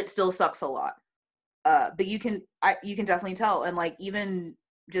 But it still sucks a lot. But you can definitely tell. And like even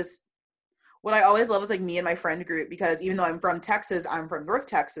just what I always love is like me and my friend group, because even though I'm from Texas, I'm from North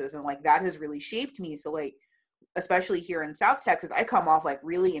Texas, and like that has really shaped me. So like especially here in South Texas, I come off like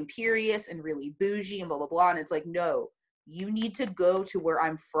really imperious and really bougie and blah blah blah. And it's like, no, you need to go to where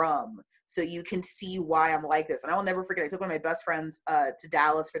I'm from so you can see why I'm like this. And I will never forget, I took one of my best friends to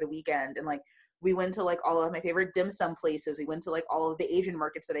Dallas for the weekend, and like we went to like all of my favorite dim sum places. We went to like all of the Asian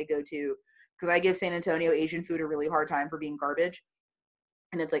markets that I go to, because I give San Antonio Asian food a really hard time for being garbage.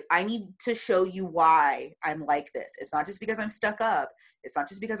 And it's like, I need to show you why I'm like this. It's not just because I'm stuck up. It's not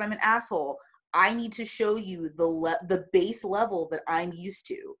just because I'm an asshole. I need to show you the base level that I'm used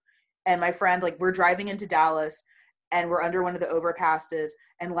to. And my friend, like, we're driving into Dallas and we're under one of the overpasses,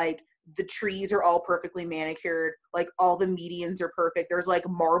 and like the trees are all perfectly manicured. Like all the medians are perfect. There's like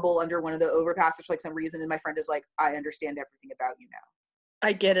marble under one of the overpasses for like some reason. And my friend is like, I understand everything about you now.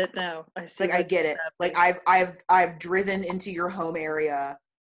 I get it now. I It's see like, I what's get it. Like happening. I've driven into your home area.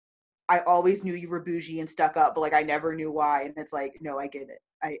 I always knew you were bougie and stuck up, but like I never knew why. And it's like, no, I get it.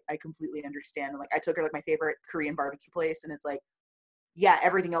 I completely understand. And like I took her to like my favorite Korean barbecue place, and it's like, yeah,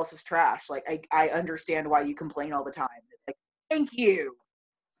 everything else is trash. Like I understand why you complain all the time. It's like, thank you.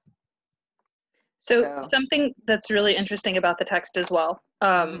 So So something that's really interesting about the text as well.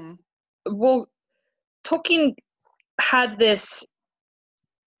 mm-hmm. Well, Tolkien had this,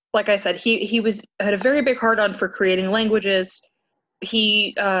 like I said, he had a very big heart on for creating languages.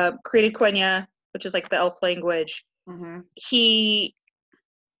 He created Quenya, which is like the elf language. Mm-hmm. He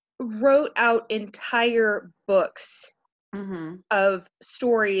wrote out entire books Mm-hmm. of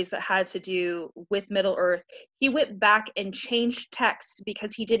stories that had to do with Middle Earth. He went back and changed text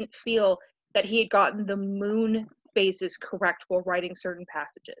because he didn't feel that he had gotten the moon phases correct while writing certain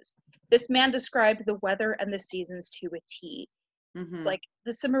passages. This man described the weather and the seasons to a T. Mm-hmm. Like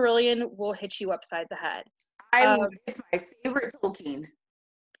the Silmarillion will hit you upside the head. It's my favorite Tolkien.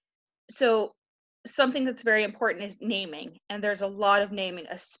 So something that's very important is naming, and there's a lot of naming,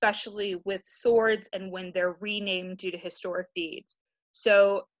 especially with swords and when they're renamed due to historic deeds.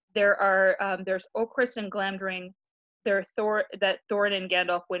 So there's Oakhurst and Glamdring. That Thorin and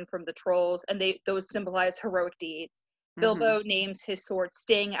Gandalf win from the trolls, and those symbolize heroic deeds. Mm-hmm. Bilbo names his sword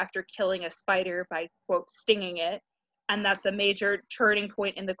Sting after killing a spider by quote stinging it, and that's a major turning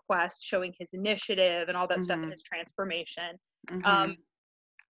point in the quest, showing his initiative and all that stuff and Mm-hmm. his transformation. Mm-hmm. Um,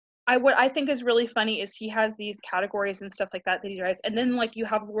 what I think is really funny is he has these categories and stuff like that he does, and then like you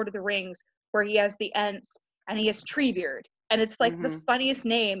have Lord of the Rings where he has the Ents and he has Treebeard, and it's like the Mm-hmm. funniest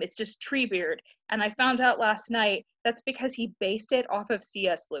name. It's just Treebeard, and I found out last night that's because he based it off of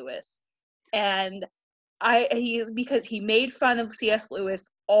C.S. Lewis, and because he made fun of C.S. Lewis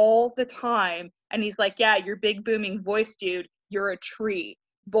all the time, and he's like, yeah, your big booming voice, dude, you're a tree,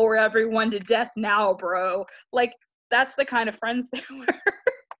 bore everyone to death now, bro. Like that's the kind of friends they were.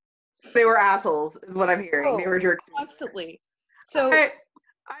 They were assholes, is what I'm hearing. They Oh, were jerks. constantly. So, I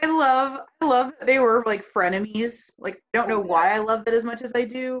I love that they were like frenemies. Like I don't know oh why yeah. I love that as much as I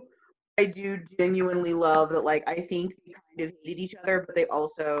do. I do genuinely love that. Like I think they kind of hated each other, but they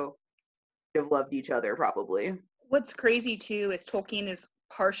also have loved each other probably. What's crazy too is Tolkien is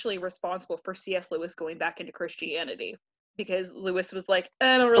partially responsible for C.S. Lewis going back into Christianity because Lewis was like,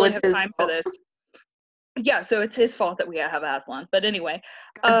 I don't So really it's have his time for fault. this. Yeah, so it's his fault that we have Aslan. But anyway,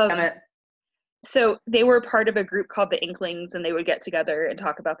 God damn it. so they were part of a group called the Inklings, and they would get together and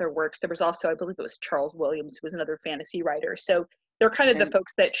talk about their works. There was also, I believe it was Charles Williams, who was another fantasy writer. So they're kind of the And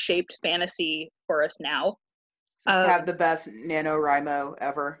folks that shaped fantasy for us now. so they have the best NaNoWriMo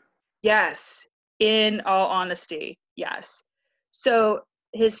ever. Yes, in all honesty, yes. So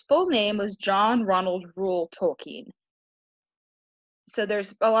his full name was John Ronald Reuel Tolkien. So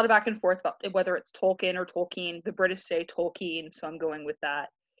there's a lot of back and forth about whether it's Tolkien or Tolkien. The British say Tolkien, so I'm going with that.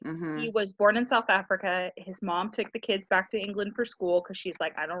 Mm-hmm. He was born in South Africa. His mom took the kids back to England for school because she's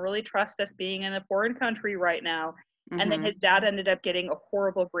like, I don't really trust us being in a foreign country right now. And then his dad ended up getting a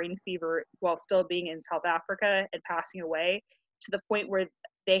horrible brain fever while still being in South Africa and passing away, to the point where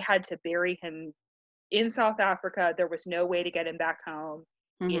they had to bury him in South Africa. There was no way to get him back home.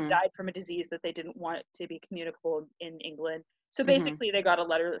 He had died from a disease that they didn't want to be communicable in England. So basically they got a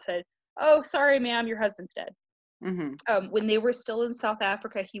letter that said, oh, sorry, ma'am, your husband's dead. When they were still in South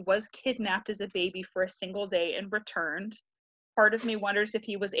Africa, he was kidnapped as a baby for a single day and returned. Part of me wonders if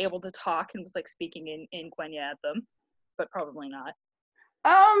he was able to talk and was like speaking in Quenya at them, but probably not.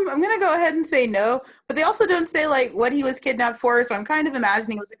 I'm gonna go ahead and say no, but they also don't say like what he was kidnapped for, so I'm kind of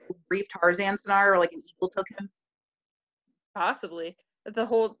imagining it was like a brief Tarzan scenario, or like an eagle took him. Possibly. The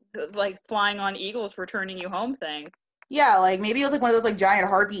whole like flying on eagles returning you home thing. Yeah, like maybe it was like one of those like giant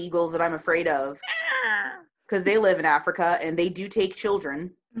harpy eagles that I'm afraid of, because they live in Africa and they do take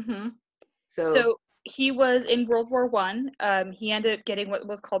children. So he was in World War One. He ended up getting what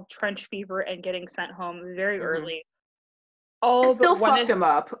was called trench fever and getting sent home very early. It still fucked him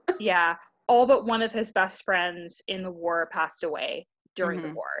up. Yeah, all but one of his best friends in the war passed away during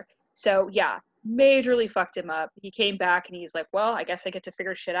the war. So yeah, majorly fucked him up. He came back and he's like, well, I guess I get to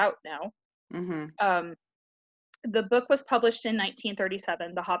figure shit out now. The book was published in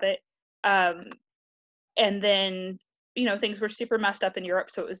 1937, The Hobbit. And then, you know, things were super messed up in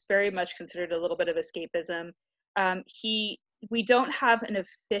Europe, so it was very much considered a little bit of escapism. We don't have an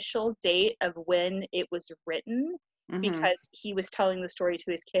official date of when it was written, because he was telling the story to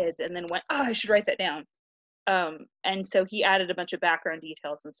his kids and then went, oh, I should write that down. And so he added a bunch of background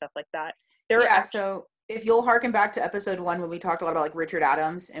details and stuff like that. So if you'll harken back to episode 1 when we talked a lot about like Richard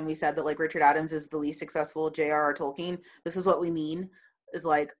Adams, and we said that like Richard Adams is the least successful J.R.R. Tolkien, this is what we mean, is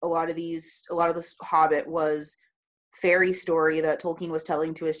like a lot of this Hobbit was fairy story that Tolkien was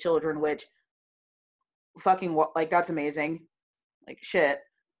telling to his children, which fucking like that's amazing, like shit.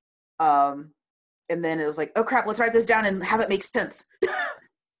 And then it was like, oh crap, let's write this down and have it make sense.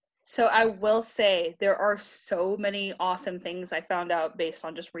 So I will say there are so many awesome things I found out based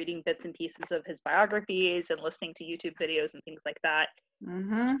on just reading bits and pieces of his biographies and listening to YouTube videos and things like that.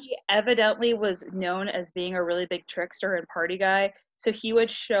 He evidently was known as being a really big trickster and party guy. So he would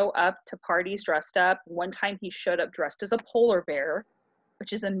show up to parties dressed up. One time he showed up dressed as a polar bear,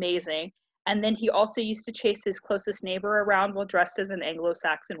 which is amazing. And then he also used to chase his closest neighbor around while dressed as an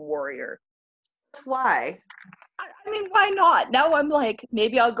Anglo-Saxon warrior. Why? I mean, why not? Now I'm like,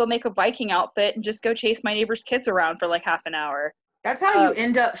 maybe I'll go make a Viking outfit and just go chase my neighbor's kids around for like half an hour. That's how you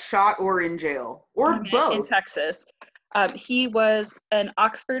end up shot or in jail. Or both. In Texas. He was an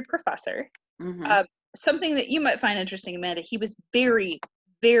Oxford professor. Something that you might find interesting, Amanda, he was very,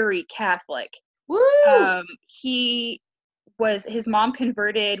 very Catholic. Woo! His mom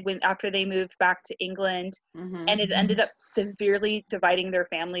converted after they moved back to England, and it ended up severely dividing their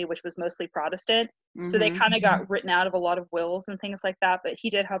family, which was mostly Protestant. So they kind of got written out of a lot of wills and things like that, but he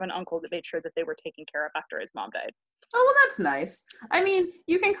did have an uncle that made sure that they were taken care of after his mom died. Oh, well, that's nice. I mean,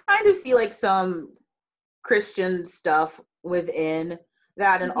 you can kind of see like some Christian stuff within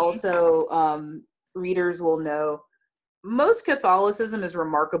that, and also readers will know most Catholicism is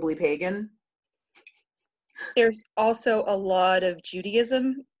remarkably pagan. There's also a lot of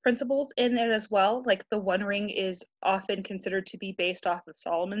Judaism principles in there as well. Like the One Ring is often considered to be based off of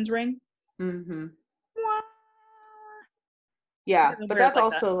Solomon's ring. Yeah, but that's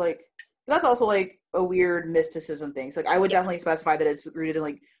also like a weird mysticism thing. So like I would definitely specify that it's rooted in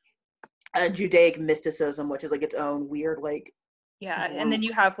like a Judaic mysticism, which is like its own weird like group. And then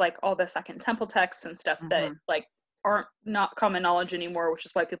you have like all the Second Temple texts and stuff that like aren't not common knowledge anymore, which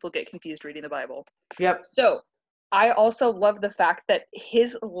is why people get confused reading the Bible. Yep. So I also love the fact that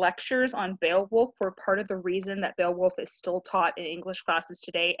his lectures on Beowulf were part of the reason that Beowulf is still taught in English classes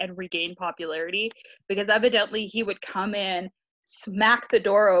today and regained popularity, because evidently he would come in, smack the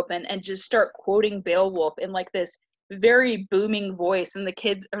door open, and just start quoting Beowulf in like this very booming voice, and the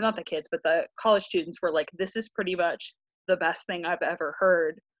kids, or not the kids, but the college students were like, this is pretty much the best thing I've ever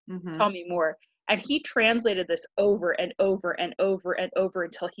heard. Tell me more. And he translated this over and over and over and over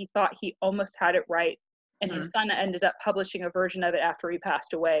until he thought he almost had it right. And his son ended up publishing a version of it after he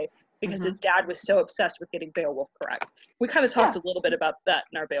passed away because his dad was so obsessed with getting Beowulf correct. We kind of talked a little bit about that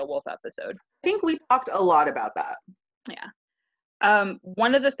in our Beowulf episode. I think we talked a lot about that. Yeah.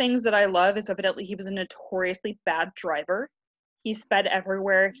 One of the things that I love is evidently he was a notoriously bad driver. He sped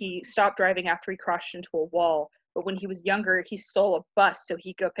everywhere. He stopped driving after he crashed into a wall. but when he was younger, he stole a bus so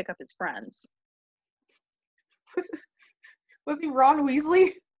he'd go pick up his friends. Was he Ron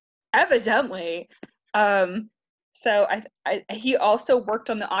Weasley? Evidently. So he also worked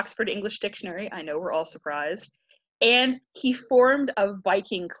on the Oxford English Dictionary. I know we're all surprised. And he formed a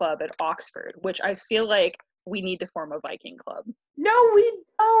Viking club at Oxford, which I feel like we need to form a Viking club. No, we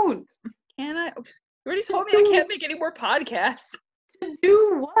don't. Can I? You already told me I can't make any more podcasts. To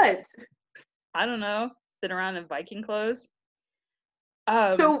do what? I don't know. Sit around in Viking clothes.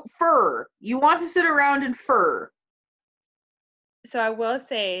 So fur. You want to sit around in fur. So I will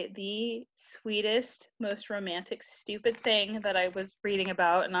say the sweetest, most romantic, stupid thing that I was reading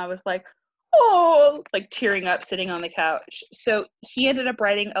about, and I was like, oh, like tearing up sitting on the couch. So he ended up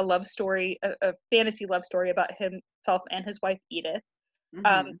writing a love story, a fantasy love story about himself and his wife Edith.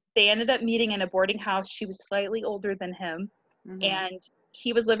 They ended up meeting in a boarding house. She was slightly older than him, and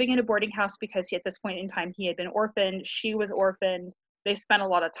he was living in a boarding house because at this point in time he had been orphaned. She was orphaned. They spent a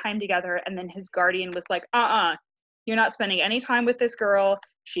lot of time together, and then his guardian was like, you're not spending any time with this girl.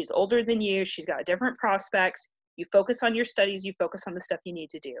 She's older than you. She's got different prospects. You focus on your studies. You focus on the stuff you need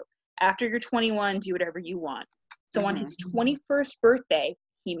to do. After you're 21, do whatever you want. So on his 21st birthday,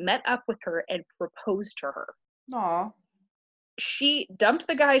 he met up with her and proposed to her. Aw. She dumped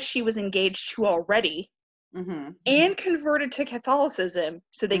the guy she was engaged to already and converted to Catholicism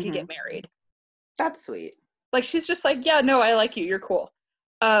so they could get married. That's sweet. Like, she's just like, yeah, no, I like you. You're cool.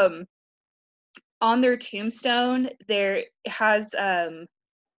 On their tombstone, there has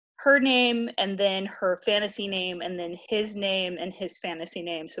her name and then her fantasy name and then his name and his fantasy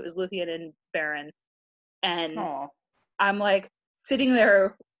name. So it was Luthien and Beren. And I'm like sitting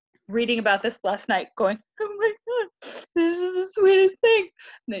there reading about this last night going, oh my God, this is the sweetest thing.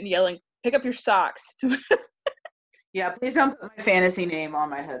 And then yelling, pick up your socks. Yeah, please don't put my fantasy name on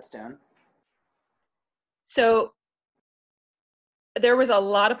my headstone. So there was a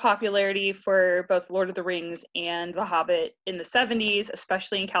lot of popularity for both Lord of the Rings and The Hobbit in the 70s,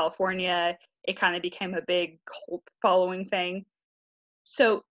 especially in California. It kind of became a big cult following thing.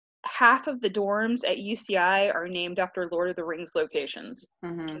 So half of the dorms at UCI are named after Lord of the Rings locations,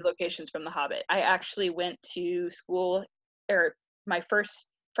 locations from The Hobbit. I actually went to school, or my first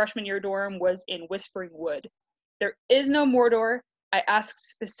freshman year dorm was in Whispering Wood. There is no Mordor. I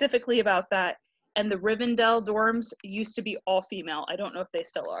asked specifically about that. And the Rivendell dorms used to be all female. I don't know if they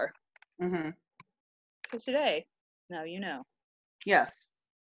still are. So today, now you know. Yes.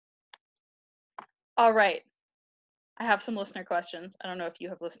 All right. I have some listener questions. I don't know if you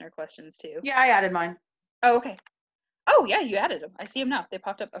have listener questions too. Yeah, I added mine. Oh, okay. Oh, yeah, you added them. I see them now. They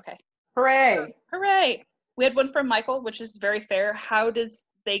popped up. Okay. Hooray! Hooray! We had one from Michael, which is very fair. How does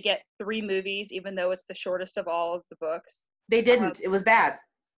they get 3 movies, even though it's the shortest of all of the books? They didn't. It was bad.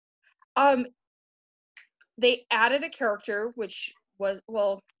 They added a character, which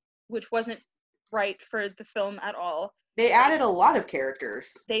wasn't right for the film at all. They added a lot of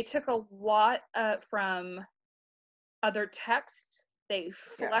characters. They took a lot from other texts. They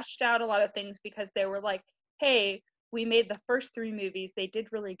fleshed out a lot of things because they were like, hey, we made the first 3 movies. They did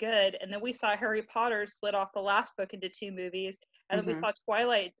really good. And then we saw Harry Potter split off the last book into 2 movies. And then we saw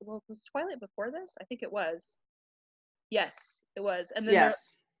Twilight. Well, was Twilight before this? I think it was. Yes, it was. And then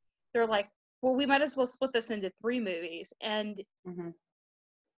they're like, well, we might as well split this into 3 movies. And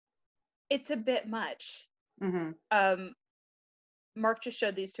it's a bit much. Mark just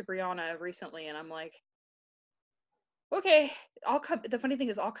showed these to Brianna recently, and I'm like, okay, I'll come. The funny thing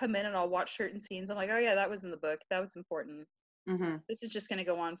is, I'll come in and I'll watch certain scenes. I'm like, oh yeah, that was in the book. That was important. This is just going to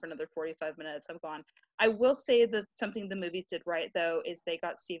go on for another 45 minutes. I'm gone. I will say that something the movies did right, though, is they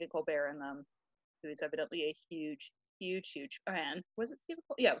got Stephen Colbert in them, who is evidently a huge fan. Was it Stephen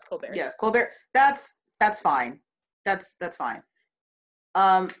Colbert? Yeah, it was Colbert. Yes, Colbert. That's fine. That's fine.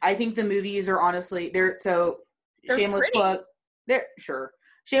 I think the movies are honestly they're shameless pretty. plug.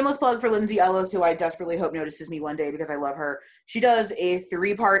 Shameless plug for Lindsay Ellis, who I desperately hope notices me one day because I love her. She does a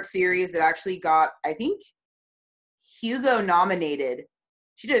 3-part series that actually got, I think, Hugo nominated.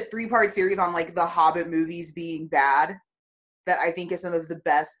 She did a 3-part series on like the Hobbit movies being bad. That I think is some of the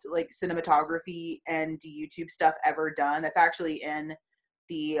best like cinematography and YouTube stuff ever done. That's actually in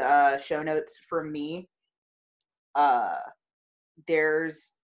the show notes for me.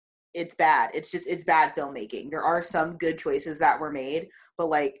 It's bad. It's bad filmmaking. There are some good choices that were made, but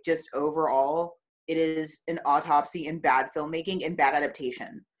like just overall, it is an autopsy in bad filmmaking and bad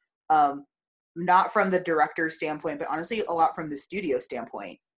adaptation. Not from the director's standpoint, but honestly a lot from the studio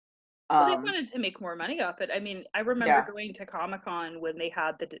standpoint. Well, they wanted to make more money off it. I mean, I remember going to Comic-Con when they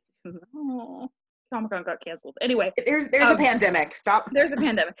had Comic-Con got canceled. Anyway. There's a pandemic. Stop. There's a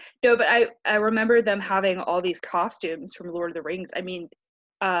pandemic. No, but I remember them having all these costumes from Lord of the Rings. I mean,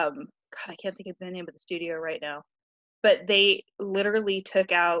 God, I can't think of the name of the studio right now. But they literally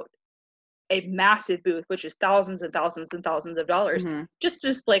took out a massive booth, which is thousands and thousands and thousands of dollars, just to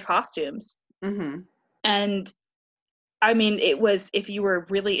display costumes. And I mean, it was, if you were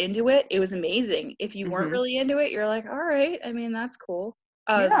really into it, it was amazing. If you weren't really into it, you're like, all right, I mean, that's cool.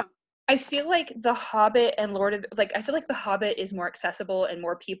 Yeah. I feel like The Hobbit and I feel like The Hobbit is more accessible and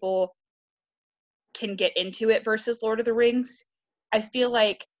more people can get into it versus Lord of the Rings. I feel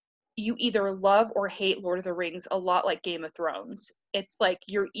like you either love or hate Lord of the Rings a lot like Game of Thrones. It's like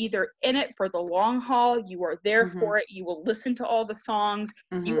you're either in it for the long haul, you are there for it, you will listen to all the songs,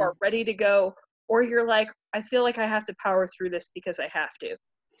 you are ready to go, or you're like, I feel like I have to power through this because I have to.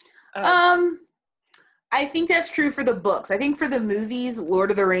 I think that's true for the books. I think for the movies,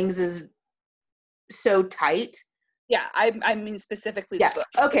 Lord of the Rings is so tight. Yeah, I mean specifically the books.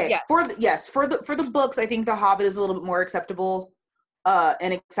 Okay. Yes. For the books, I think The Hobbit is a little bit more acceptable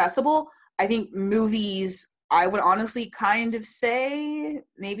and accessible. I think movies, I would honestly kind of say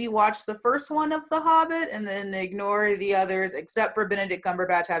maybe watch the first one of The Hobbit and then ignore the others, except for Benedict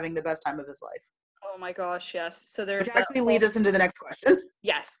Cumberbatch having the best time of his life. Oh my gosh, yes. So there's which actually leads us into the next question.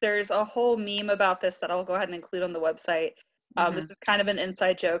 Yes, there's a whole meme about this that I'll go ahead and include on the website. This is kind of an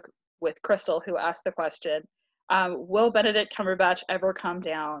inside joke with Crystal, who asked the question. Will Benedict Cumberbatch ever come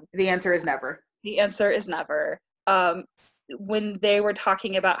down? The answer is never. The answer is never. When they were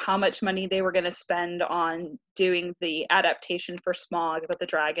talking about how much money they were going to spend on doing the adaptation for Smaug with the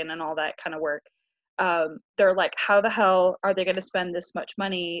dragon and all that kind of work, they're like, how the hell are they going to spend this much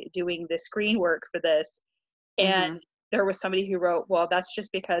money doing the screen work for this? And there was somebody who wrote, well, that's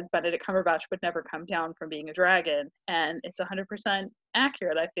just because Benedict Cumberbatch would never come down from being a dragon. And it's 100%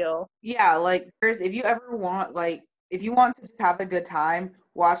 accurate, I feel. Yeah, like, if you ever want, like, if you want to just have a good time,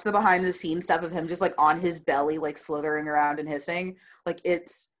 watch the behind the scenes stuff of him just, like, on his belly, like, slithering around and hissing. Like,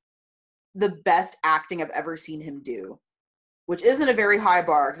 it's the best acting I've ever seen him do. Which isn't a very high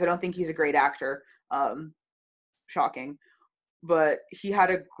bar, because I don't think he's a great actor. Shocking. But he had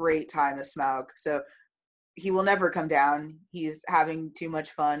a great time as Smaug. So he will never come down. He's having too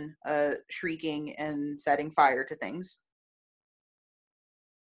much fun shrieking and setting fire to things.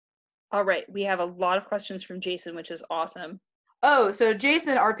 All right. We have a lot of questions from Jason, which is awesome. Oh, so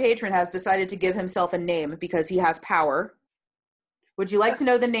Jason, our patron, has decided to give himself a name because he has power. Would you like to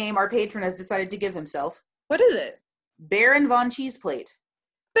know the name our patron has decided to give himself? What is it? Baron Von Cheeseplate.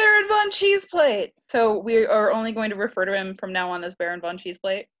 Baron Von Cheeseplate. So we are only going to refer to him from now on as Baron Von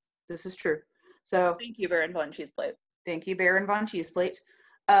Cheeseplate? This is true. So thank you, Baron Von Cheeseplate. Thank you, Baron Von Cheeseplate.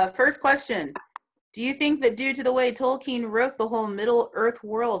 First question. Do you think that due to the way Tolkien wrote the whole Middle-earth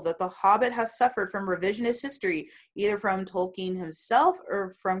world that The Hobbit has suffered from revisionist history, either from Tolkien himself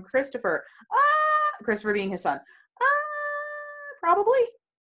or from Christopher? Christopher being his son. Probably.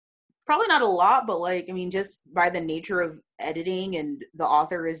 Probably not a lot, but, like, I mean, just by the nature of editing and the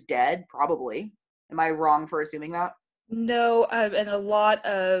author is dead, probably. Am I wrong for assuming that? No, and a lot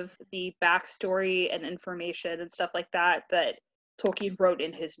of the backstory and information and stuff like that Tolkien wrote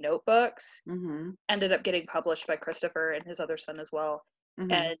in his notebooks ended up getting published by Christopher and his other son as well.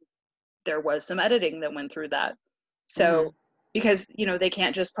 And there was some editing that went through that. So, because, you know, they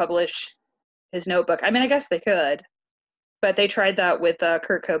can't just publish his notebook. I mean, I guess they could, but they tried that with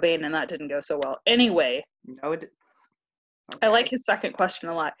Kurt Cobain and that didn't go so well. Anyway, okay. I like his second question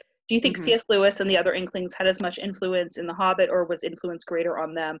a lot. Do you think C.S. Lewis and the other Inklings had as much influence in The Hobbit, or was influence greater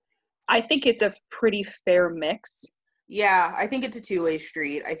on them? I think it's a pretty fair mix. Yeah, I think it's a two-way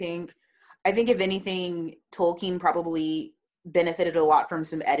street. I think if anything, Tolkien probably benefited a lot from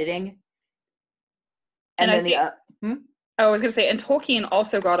some editing. And then I was going to say, and Tolkien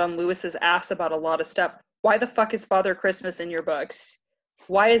also got on Lewis's ass about a lot of stuff. Why the fuck is Father Christmas in your books?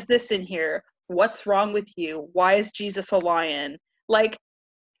 Why is this in here? What's wrong with you? Why is Jesus a lion? Like,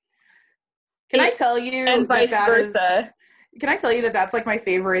 can I tell you and vice versa. Can I tell you that that's like my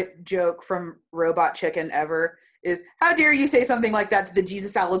favorite joke from Robot Chicken ever? Is how dare you say something like that to the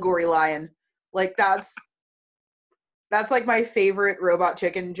Jesus allegory lion? Like that's like my favorite Robot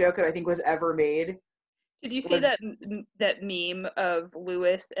Chicken joke that I think was ever made. Did you see that meme of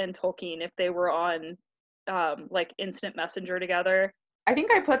Lewis and Tolkien if they were on like instant messenger together? I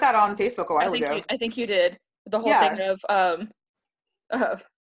think I put that on Facebook a while ago. I think you did. The whole thing of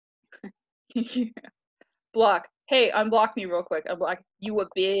block. Hey, unblock me real quick. Unblock you a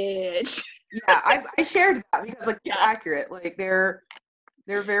bitch. Yeah, I shared that because like they're accurate. Like they're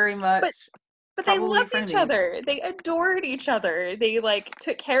very much But they Probably loved each frenemies. other. They adored each other. They like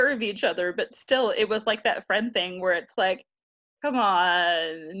took care of each other, but still it was like that friend thing where it's like, come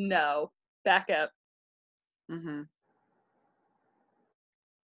on, no. Back up. Mm-hmm.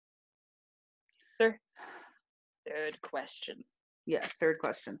 Third question. Yes, third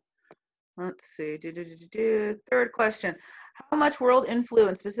question. Let's see. Third question. How much world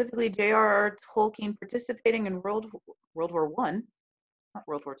influence, specifically J.R.R. Tolkien participating in World War One, not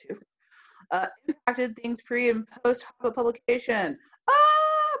World War Two, impacted things pre and post Hobbit publication?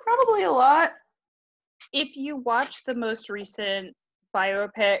 Probably a lot. If you watch the most recent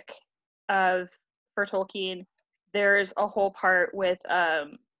biopic of for Tolkien, there's a whole part with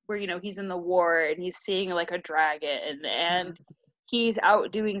where he's in the war and he's seeing like a dragon and he's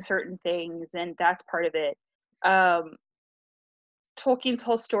out doing certain things, and that's part of it. Tolkien's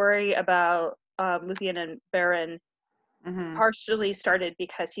whole story about Luthien and Beren partially started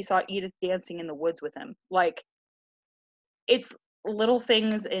because he saw Edith dancing in the woods with him. Like, it's little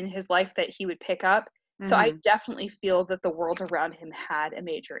things in his life that he would pick up. So I definitely feel that the world around him had a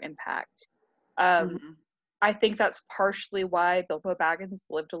major impact. I think that's partially why Bilbo Baggins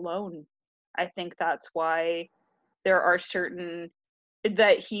lived alone. I think that's why there are certain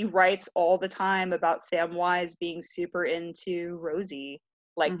that he writes all the time about Samwise being super into Rosie.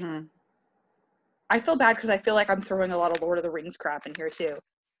 Like, I feel bad because I feel like I'm throwing a lot of Lord of the Rings crap in here too.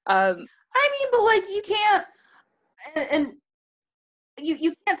 I mean, but like you can't, and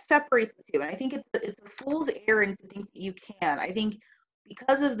you can't separate the two. And I think it's a fool's errand to think that you can. I think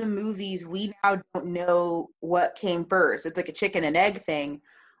because of the movies, we now don't know what came first. It's like a chicken and egg thing,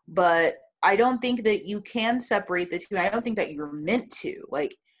 but I don't think that you can separate the two. I don't think that you're meant to.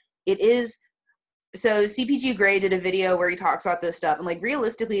 Like, it is. So CPG Grey did a video where he talks about this stuff, and like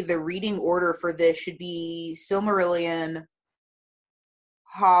realistically, the reading order for this should be Silmarillion,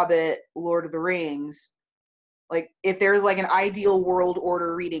 Hobbit, Lord of the Rings. Like, if there's like an ideal world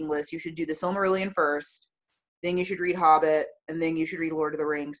order reading list, you should do the Silmarillion first, then you should read Hobbit, and then you should read Lord of the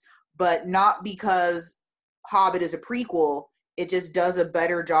Rings. But not because Hobbit is a prequel, it just does a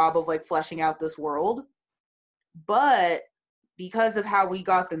better job of like fleshing out this world. But because of how we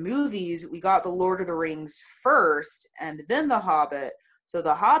got the movies, we got the Lord of the Rings first and then the Hobbit. So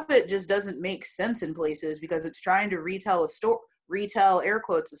the Hobbit just doesn't make sense in places because it's trying to retell air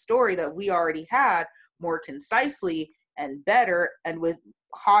quotes, a story that we already had more concisely and better and with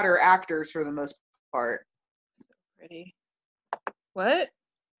hotter actors for the most part. Pretty. What?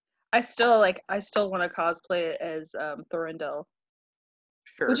 I still want to cosplay it as Thorindel.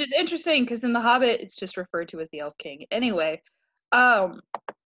 Sure. Which is interesting because in The Hobbit it's just referred to as the Elf King. Anyway, follow-up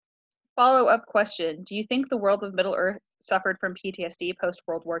question. Do you think the world of Middle-earth suffered from PTSD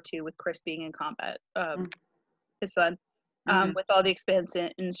post-World War II with Chris being in combat? His son. With all the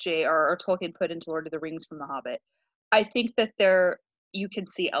expansions J.R.R. Tolkien put into Lord of the Rings from The Hobbit. I think that you can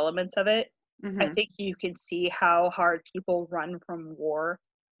see elements of it. I think you can see how hard people run from war,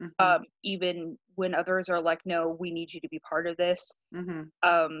 even when others are like, no, we need you to be part of this.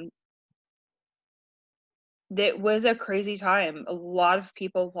 It was a crazy time. A lot of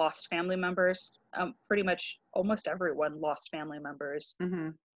people lost family members. Pretty much almost everyone lost family members.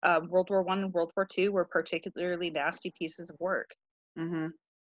 World War I and World War II were particularly nasty pieces of work.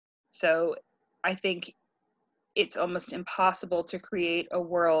 So I think it's almost impossible to create a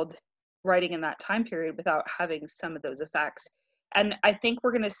world writing in that time period without having some of those effects. And I think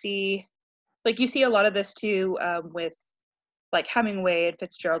we're going to see, like, you see a lot of this too with like Hemingway and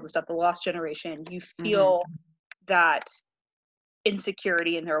Fitzgerald and stuff, the Lost Generation. You feel that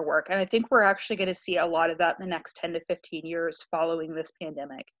insecurity in their work. And I think we're actually going to see a lot of that in the next 10 to 15 years following this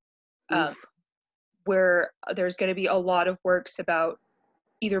pandemic, where there's going to be a lot of works about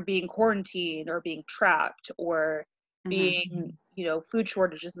either being quarantined or being trapped or being, food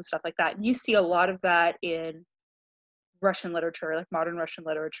shortages and stuff like that. And you see a lot of that in Russian literature, like modern Russian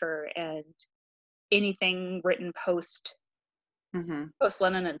literature, and anything written post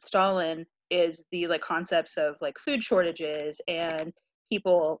Lenin and Stalin is the like concepts of like food shortages and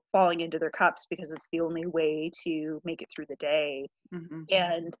people falling into their cups because it's the only way to make it through the day.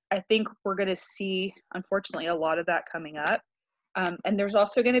 And I think we're going to see, unfortunately, a lot of that coming up. And there's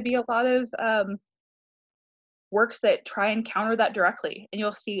also going to be a lot of works that try and counter that directly. And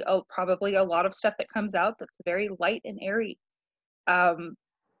you'll see probably a lot of stuff that comes out that's very light and airy. And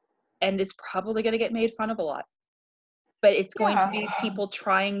it's probably going to get made fun of a lot. But it's going to be people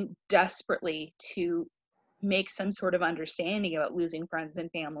trying desperately to make some sort of understanding about losing friends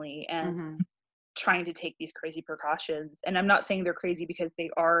and family and trying to take these crazy precautions. And I'm not saying they're crazy because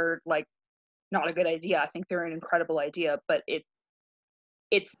they are like not a good idea. I think they're an incredible idea, but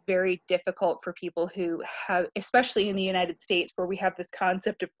it's very difficult for people who have, especially in the United States, where we have this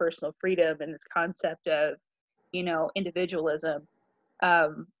concept of personal freedom and this concept of, individualism.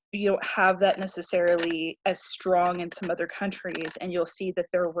 You don't have that necessarily as strong in some other countries, and you'll see that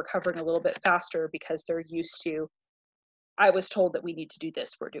they're recovering a little bit faster because they're used to, I was told that we need to do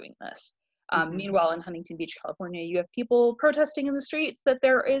this, we're doing this. Meanwhile, in Huntington Beach, California, you have people protesting in the streets that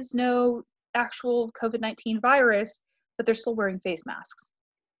there is no actual COVID-19 virus, but they're still wearing face masks.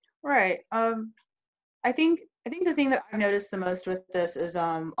 Right. I think the thing that I've noticed the most with this is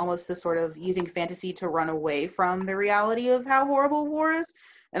almost the sort of using fantasy to run away from the reality of how horrible war is.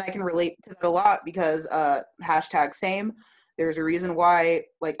 And I can relate to that a lot because #same. There's a reason why,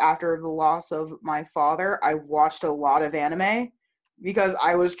 like, after the loss of my father, I watched a lot of anime because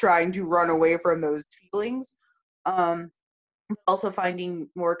I was trying to run away from those feelings. Also finding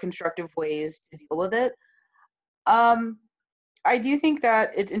more constructive ways to deal with it. I do think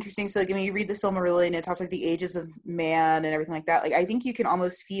that it's interesting. So, like, when you read the Silmarillion, and it talks like the ages of man and everything like that. Like, I think you can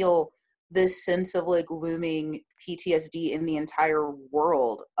almost feel this sense of like looming PTSD in the entire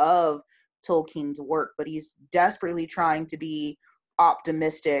world of Tolkien's work, but he's desperately trying to be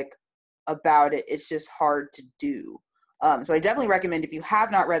optimistic about it. It's just hard to do. So I definitely recommend, if you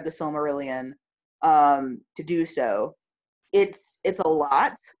have not read the Silmarillion, to do so. It's a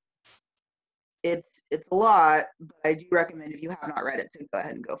lot. It's a lot, but I do recommend, if you have not read it, to go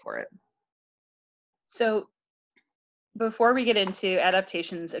ahead and go for it. So before we get into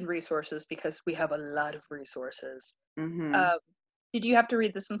adaptations and resources, because we have a lot of resources, did you have to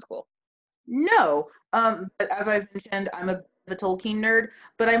read this in school? No, but as I've mentioned, I'm a Tolkien nerd,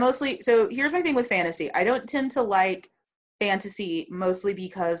 but I mostly, so here's my thing with fantasy. I don't tend to like fantasy mostly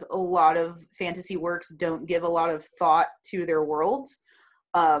because a lot of fantasy works don't give a lot of thought to their worlds.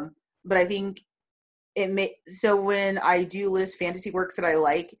 But I think so when I do list fantasy works that I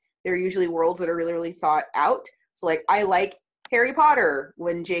like, they're usually worlds that are really, really thought out. So, like, I like Harry Potter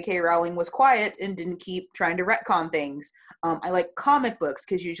when J.K. Rowling was quiet and didn't keep trying to retcon things. I like comic books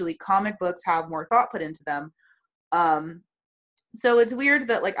because usually comic books have more thought put into them. So it's weird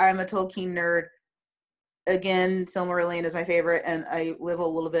that, like, I'm a Tolkien nerd. Again, Silmarillion is my favorite, and I live a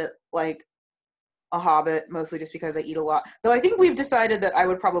little bit like a hobbit, mostly just because I eat a lot. Though I think we've decided that I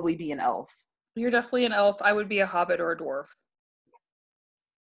would probably be an elf. You're definitely an elf. I would be a hobbit or a dwarf.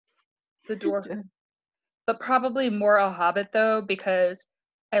 The dwarf. But probably more a hobbit, though, because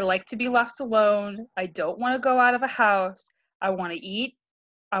I like to be left alone. I don't want to go out of the house. I want to eat.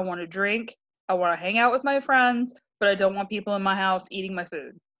 I want to drink. I want to hang out with my friends, but I don't want people in my house eating my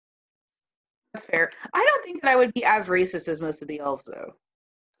food. That's fair. I don't think that I would be as racist as most of the elves, though.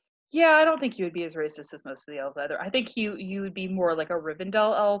 Yeah, I don't think you would be as racist as most of the elves either. I think you would be more like a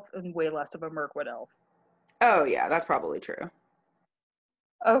Rivendell elf and way less of a Mirkwood elf. Oh, yeah, that's probably true.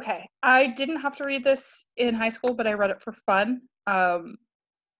 Okay. I didn't have to read this in high school, but I read it for fun. And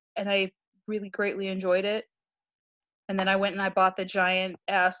I really greatly enjoyed it. And then I went and I bought the giant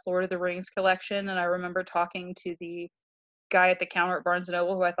ass Lord of the Rings collection, and I remember talking to the guy at the counter at Barnes &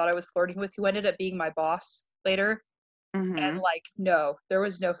 Noble who I thought I was flirting with, who ended up being my boss later. And like, no, there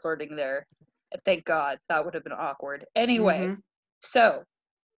was no flirting there. Thank God. That would have been awkward. Anyway, so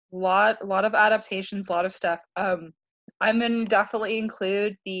lot of adaptations, a lot of stuff. I'm gonna definitely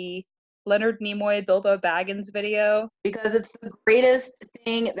include the Leonard Nimoy Bilbo Baggins video because it's the greatest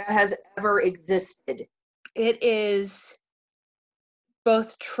thing that has ever existed. It is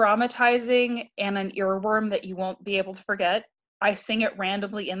both traumatizing and an earworm that you won't be able to forget. I sing it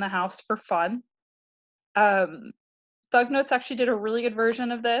randomly in the house for fun. Thug Notes actually did a really good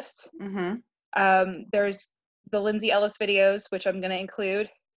version of this. There's the Lindsay Ellis videos, which I'm going to include,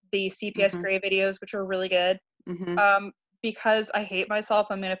 the CPS Grey videos, which are really good. Because I hate myself,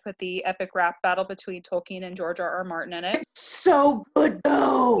 I'm going to put the epic rap battle between Tolkien and George R.R. Martin in it. It's so good,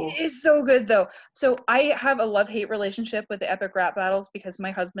 though. It is so good, though. So I have a love-hate relationship with the epic rap battles because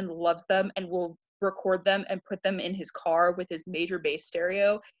my husband loves them and will record them and put them in his car with his major bass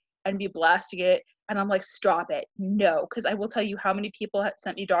stereo and be blasting it. And I'm like, stop it. No. Because I will tell you how many people had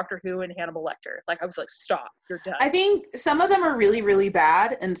sent me Doctor Who and Hannibal Lecter. Like, I was like, stop. You're done. I think some of them are really, really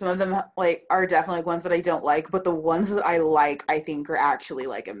bad. And some of them, like, are definitely ones that I don't like. But the ones that I like, I think, are actually,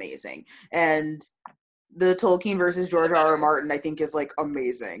 like, amazing. And the Tolkien versus George R.R. Martin, I think, is, like,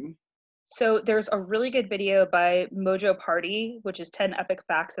 amazing. So there's a really good video by Mojo Party, which is 10 epic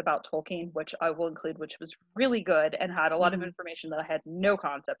facts about Tolkien, which I will include, which was really good and had a lot of information that I had no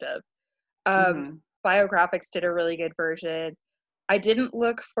concept of. Biographics did a really good version. I didn't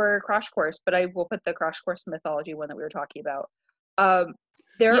look for Crash Course, but I will put the Crash Course Mythology one that we were talking about.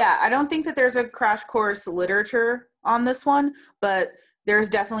 Yeah, I don't think that there's a Crash Course literature on this one, but there's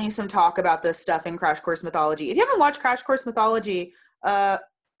definitely some talk about this stuff in Crash Course Mythology. If you haven't watched Crash Course Mythology, go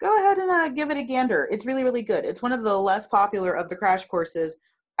ahead and give it a gander. It's really, really good. It's one of the less popular of the Crash Courses.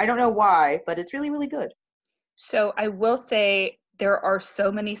 I don't know why, but it's really, really good. So I will say there are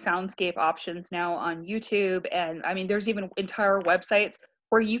so many soundscape options now on YouTube, and I mean, there's even entire websites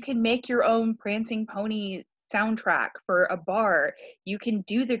where you can make your own Prancing Pony soundtrack for a bar. You can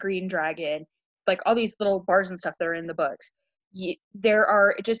do the Green Dragon, like all these little bars and stuff that are in the books. There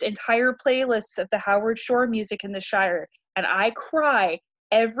are just entire playlists of the Howard Shore music in the Shire, and I cry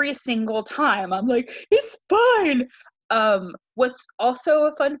every single time. I'm like, it's fine. What's also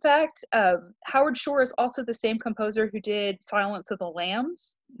a fun fact, Howard Shore is also the same composer who did Silence of the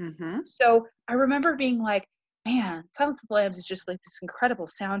Lambs. Mm-hmm. So I remember being like, man, Silence of the Lambs is just like this incredible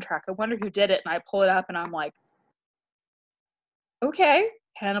soundtrack. I wonder who did it. And I pull it up and I'm like, okay,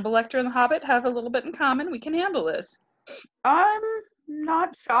 Hannibal Lecter and the Hobbit have a little bit in common. We can handle this. I'm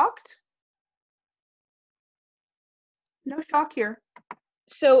not shocked. No shock here.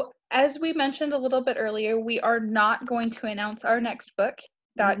 So, as we mentioned a little bit earlier, we are not going to announce our next book.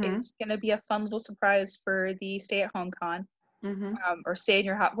 That is going to be a fun little surprise for the Stay at Home Con. Or stay in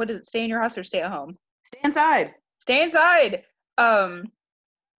your house. What is it? Stay in your house or stay at home? Stay inside. Stay inside.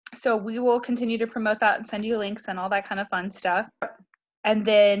 So we will continue to promote that and send you links and all that kind of fun stuff. And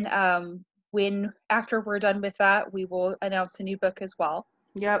then after we're done with that, we will announce a new book as well.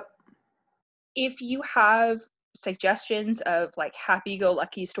 Yep. If you have suggestions of like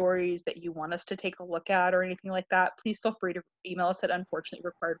happy-go-lucky stories that you want us to take a look at or anything like that, please feel free to email us at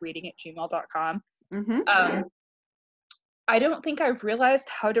unfortunatelyrequiredreading@gmail.com. I don't think I realized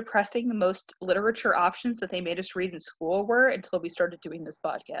how depressing the most literature options that they made us read in school were until we started doing this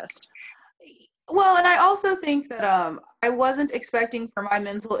podcast. Well, and I also think that I wasn't expecting for my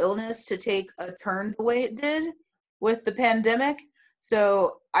mental illness to take a turn the way it did with the pandemic.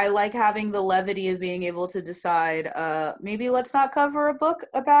 So I like having the levity of being able to decide, maybe let's not cover a book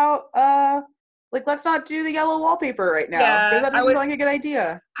about, let's not do the yellow wallpaper right now. Yeah, because that doesn't sound like a good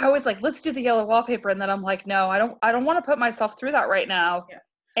idea. I was like, let's do the yellow wallpaper. And then I'm like, no, I don't want to put myself through that right now. Yeah.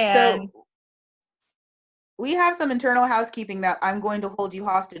 And so we have some internal housekeeping that I'm going to hold you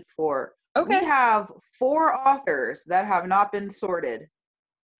hostage for. Okay. We have 4 authors that have not been sorted.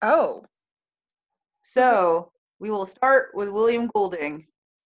 Oh. So we will start with William Goulding.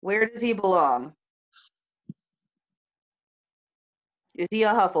 Where does he belong? Is he a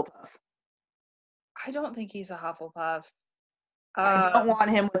Hufflepuff? I don't think he's a Hufflepuff. I don't want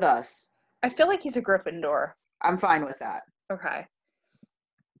him with us. I feel like he's a Gryffindor. I'm fine with that. Okay.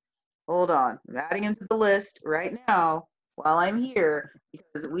 Hold on. I'm adding him to the list right now while I'm here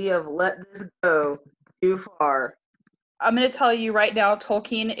because we have let this go too far. I'm going to tell you right now,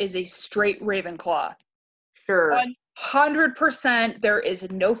 Tolkien is a straight Ravenclaw. Sure. 100%. There is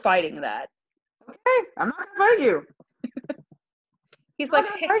no fighting that. Okay. I'm not going to fight you. He's like,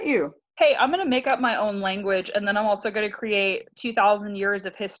 hey, I'm going to make up my own language, and then I'm also going to create 2,000 years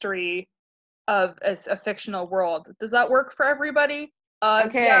of history of a fictional world. Does that work for everybody?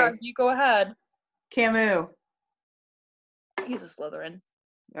 Okay. Yeah, you go ahead. Camus. He's a Slytherin.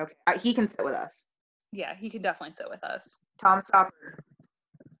 Okay. He can sit with us. Yeah, he can definitely sit with us. Tom Stoppard.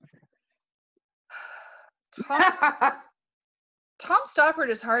 Tom Stoppard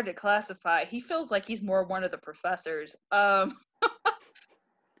is hard to classify. He feels like he's more one of the professors. I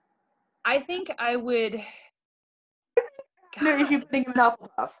think I would. No issue putting him in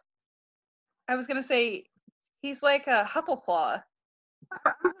Hufflepuff. I was gonna say he's like a Huffleclaw.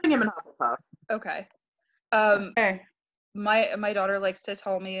 I'm putting him in Hufflepuff. Okay. Okay. My daughter likes to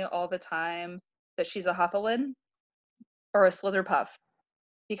tell me all the time that she's a Hufflin or a Slitherpuff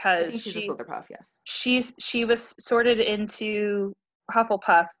because I think she's a Slitherpuff. Yes. She was sorted into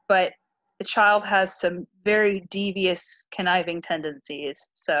Hufflepuff, but the child has some very devious, conniving tendencies.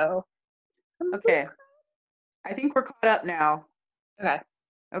 So. Okay. I think we're caught up now. Okay.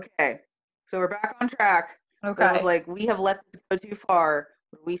 Okay. So we're back on track. Okay. I was like, we have let this go too far.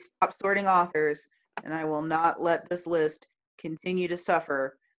 We stopped sorting authors, and I will not let this list continue to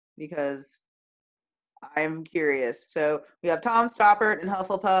suffer because I'm curious. So we have Tom Stoppard in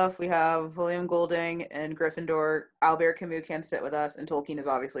Hufflepuff. We have William Goulding in Gryffindor. Albert Camus can sit with us, and Tolkien is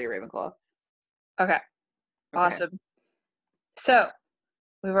obviously a Ravenclaw. Okay. Awesome. So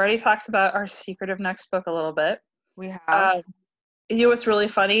we've already talked about our secretive next book a little bit. We have. You know what's really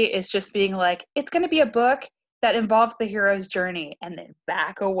funny is just being like, it's going to be a book that involves the hero's journey, and then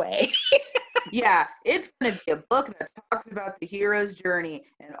back away. Yeah, it's going to be a book that talks about the hero's journey.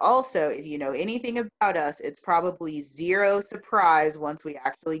 And also, if you know anything about us, it's probably zero surprise once we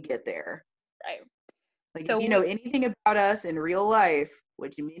actually get there. Right. Like, So if you know anything about us in real life,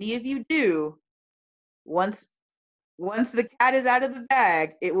 which many of you do, once the cat is out of the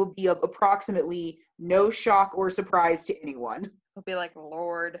bag, it will be of approximately no shock or surprise to anyone. we'll be like,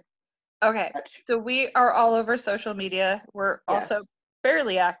 Lord. Okay, Much. so we are all over social media. We're also Yes,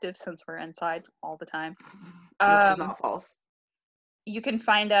 fairly active since we're inside all the time. this is not false. You can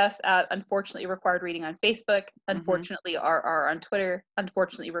find us at Unfortunately Required Reading on Facebook, Mm-hmm. Unfortunately RR on Twitter,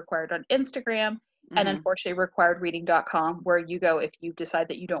 Unfortunately Required on Instagram, and Mm-hmm. unfortunatelyrequiredreading.com, where you go if you decide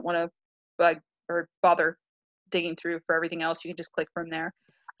that you don't want to or bother digging through for everything else. You can just click from there.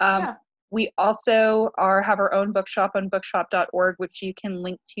 Yeah. We also have our own bookshop on bookshop.org, which you can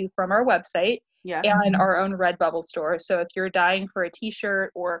link to from our website, Yes. and our own Redbubble store. So if you're dying for a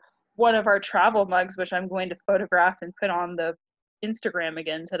t-shirt or one of our travel mugs, which I'm going to photograph and put on the Instagram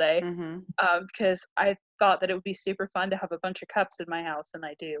again today, Mm-hmm. because I thought that it would be super fun to have a bunch of cups in my house, and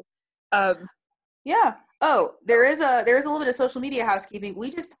I do. Yeah. Oh, there is a little bit of social media housekeeping.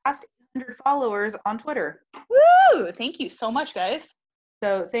 We just passed 800 followers on Twitter. Woo! Thank you so much, guys.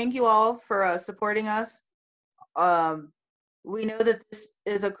 So thank you all for supporting us. We know that this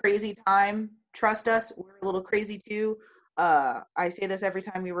is a crazy time. Trust us, we're a little crazy too. I say this every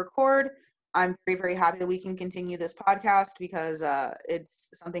time we record. I'm very, very happy that we can continue this podcast because it's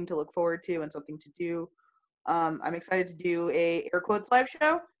something to look forward to and something to do. I'm excited to do a air quotes live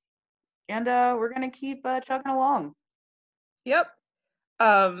show, and we're gonna keep chugging along. Yep.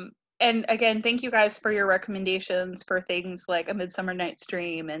 And again, thank you guys for your recommendations for things like A Midsummer Night's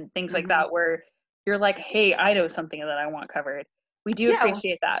Dream and things like that, where you're like, hey, I know something that I want covered. We do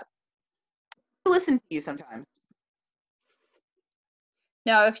appreciate that. Listen to you sometimes.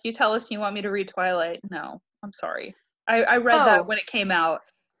 Now, if you tell us you want me to read Twilight, no, I'm sorry. I read that when it came out,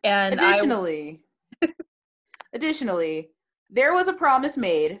 and Additionally, there was a promise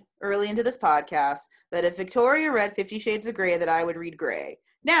made early into this podcast that if Victoria read 50 Shades of Grey, that I would read Grey.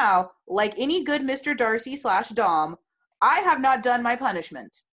 Now, like any good Mr. Darcy / Dom, I have not done my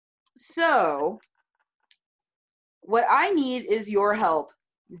punishment. So, what I need is your help,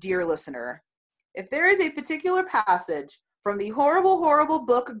 dear listener. If there is a particular passage from the horrible, horrible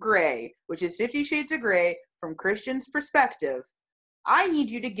book Grey, which is 50 Shades of Grey from Christian's perspective, I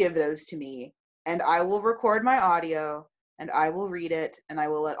need you to give those to me, and I will record my audio, and I will read it, and I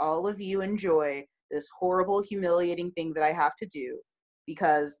will let all of you enjoy this horrible, humiliating thing that I have to do.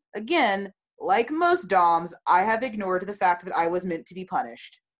 Because, again, like most Doms, I have ignored the fact that I was meant to be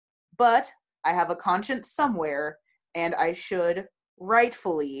punished. But I have a conscience somewhere, and I should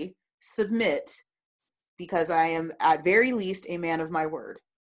rightfully submit because I am, at very least, a man of my word.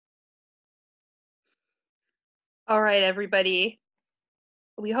 all right, everybody.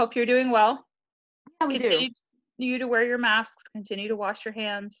 We hope you're doing well. Yeah, we Continue do. to wear your masks. Continue to wash your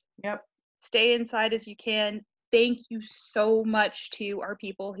hands. Yep. Stay inside as you can. Thank you so much to our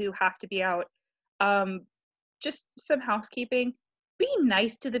people who have to be out. Just some housekeeping. Be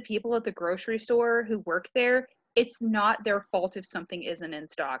nice to the people at the grocery store who work there. It's not their fault if something isn't in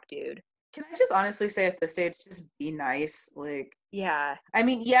stock, dude. Can I just honestly say at this stage, just be nice? Like, yeah. I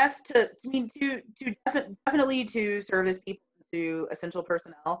mean, yes, definitely to service people, to essential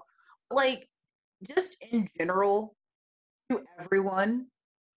personnel, like just in general to everyone,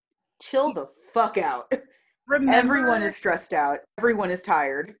 chill the fuck out. Remember, everyone is stressed out. Everyone is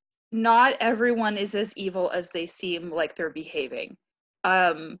tired. Not everyone is as evil as they seem like they're behaving.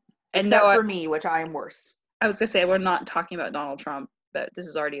 And except for me, which I am worse. I was gonna say we're not talking about Donald Trump, but this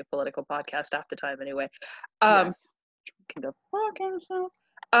is already a political podcast half the time anyway. Yes. The fucking self.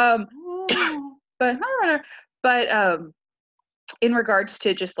 But in regards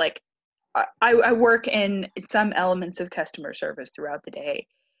to just like I work in some elements of customer service throughout the day,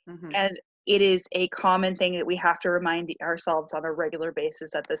 and it is a common thing that we have to remind ourselves on a regular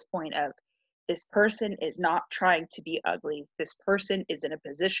basis at this point of this person is not trying to be ugly. This person is in a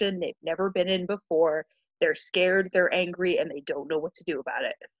position they've never been in before. They're scared, they're angry, and they don't know what to do about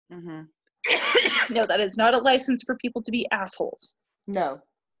it. No, that is not a license for people to be assholes. No.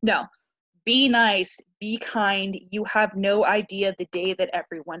 Be nice, be kind. You have no idea the day that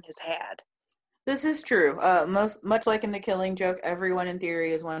everyone has had. This is true. Much like in The Killing Joke, everyone in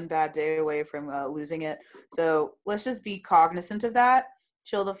theory is one bad day away from losing it. So let's just be cognizant of that.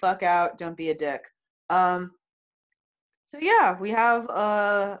 Chill the fuck out. Don't be a dick. So yeah, we have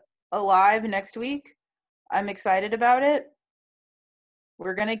a live next week. I'm excited about it.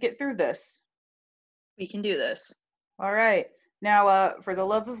 We're gonna get through this. We can do this. All right. Now, for the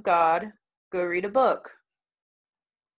love of God, go read a book.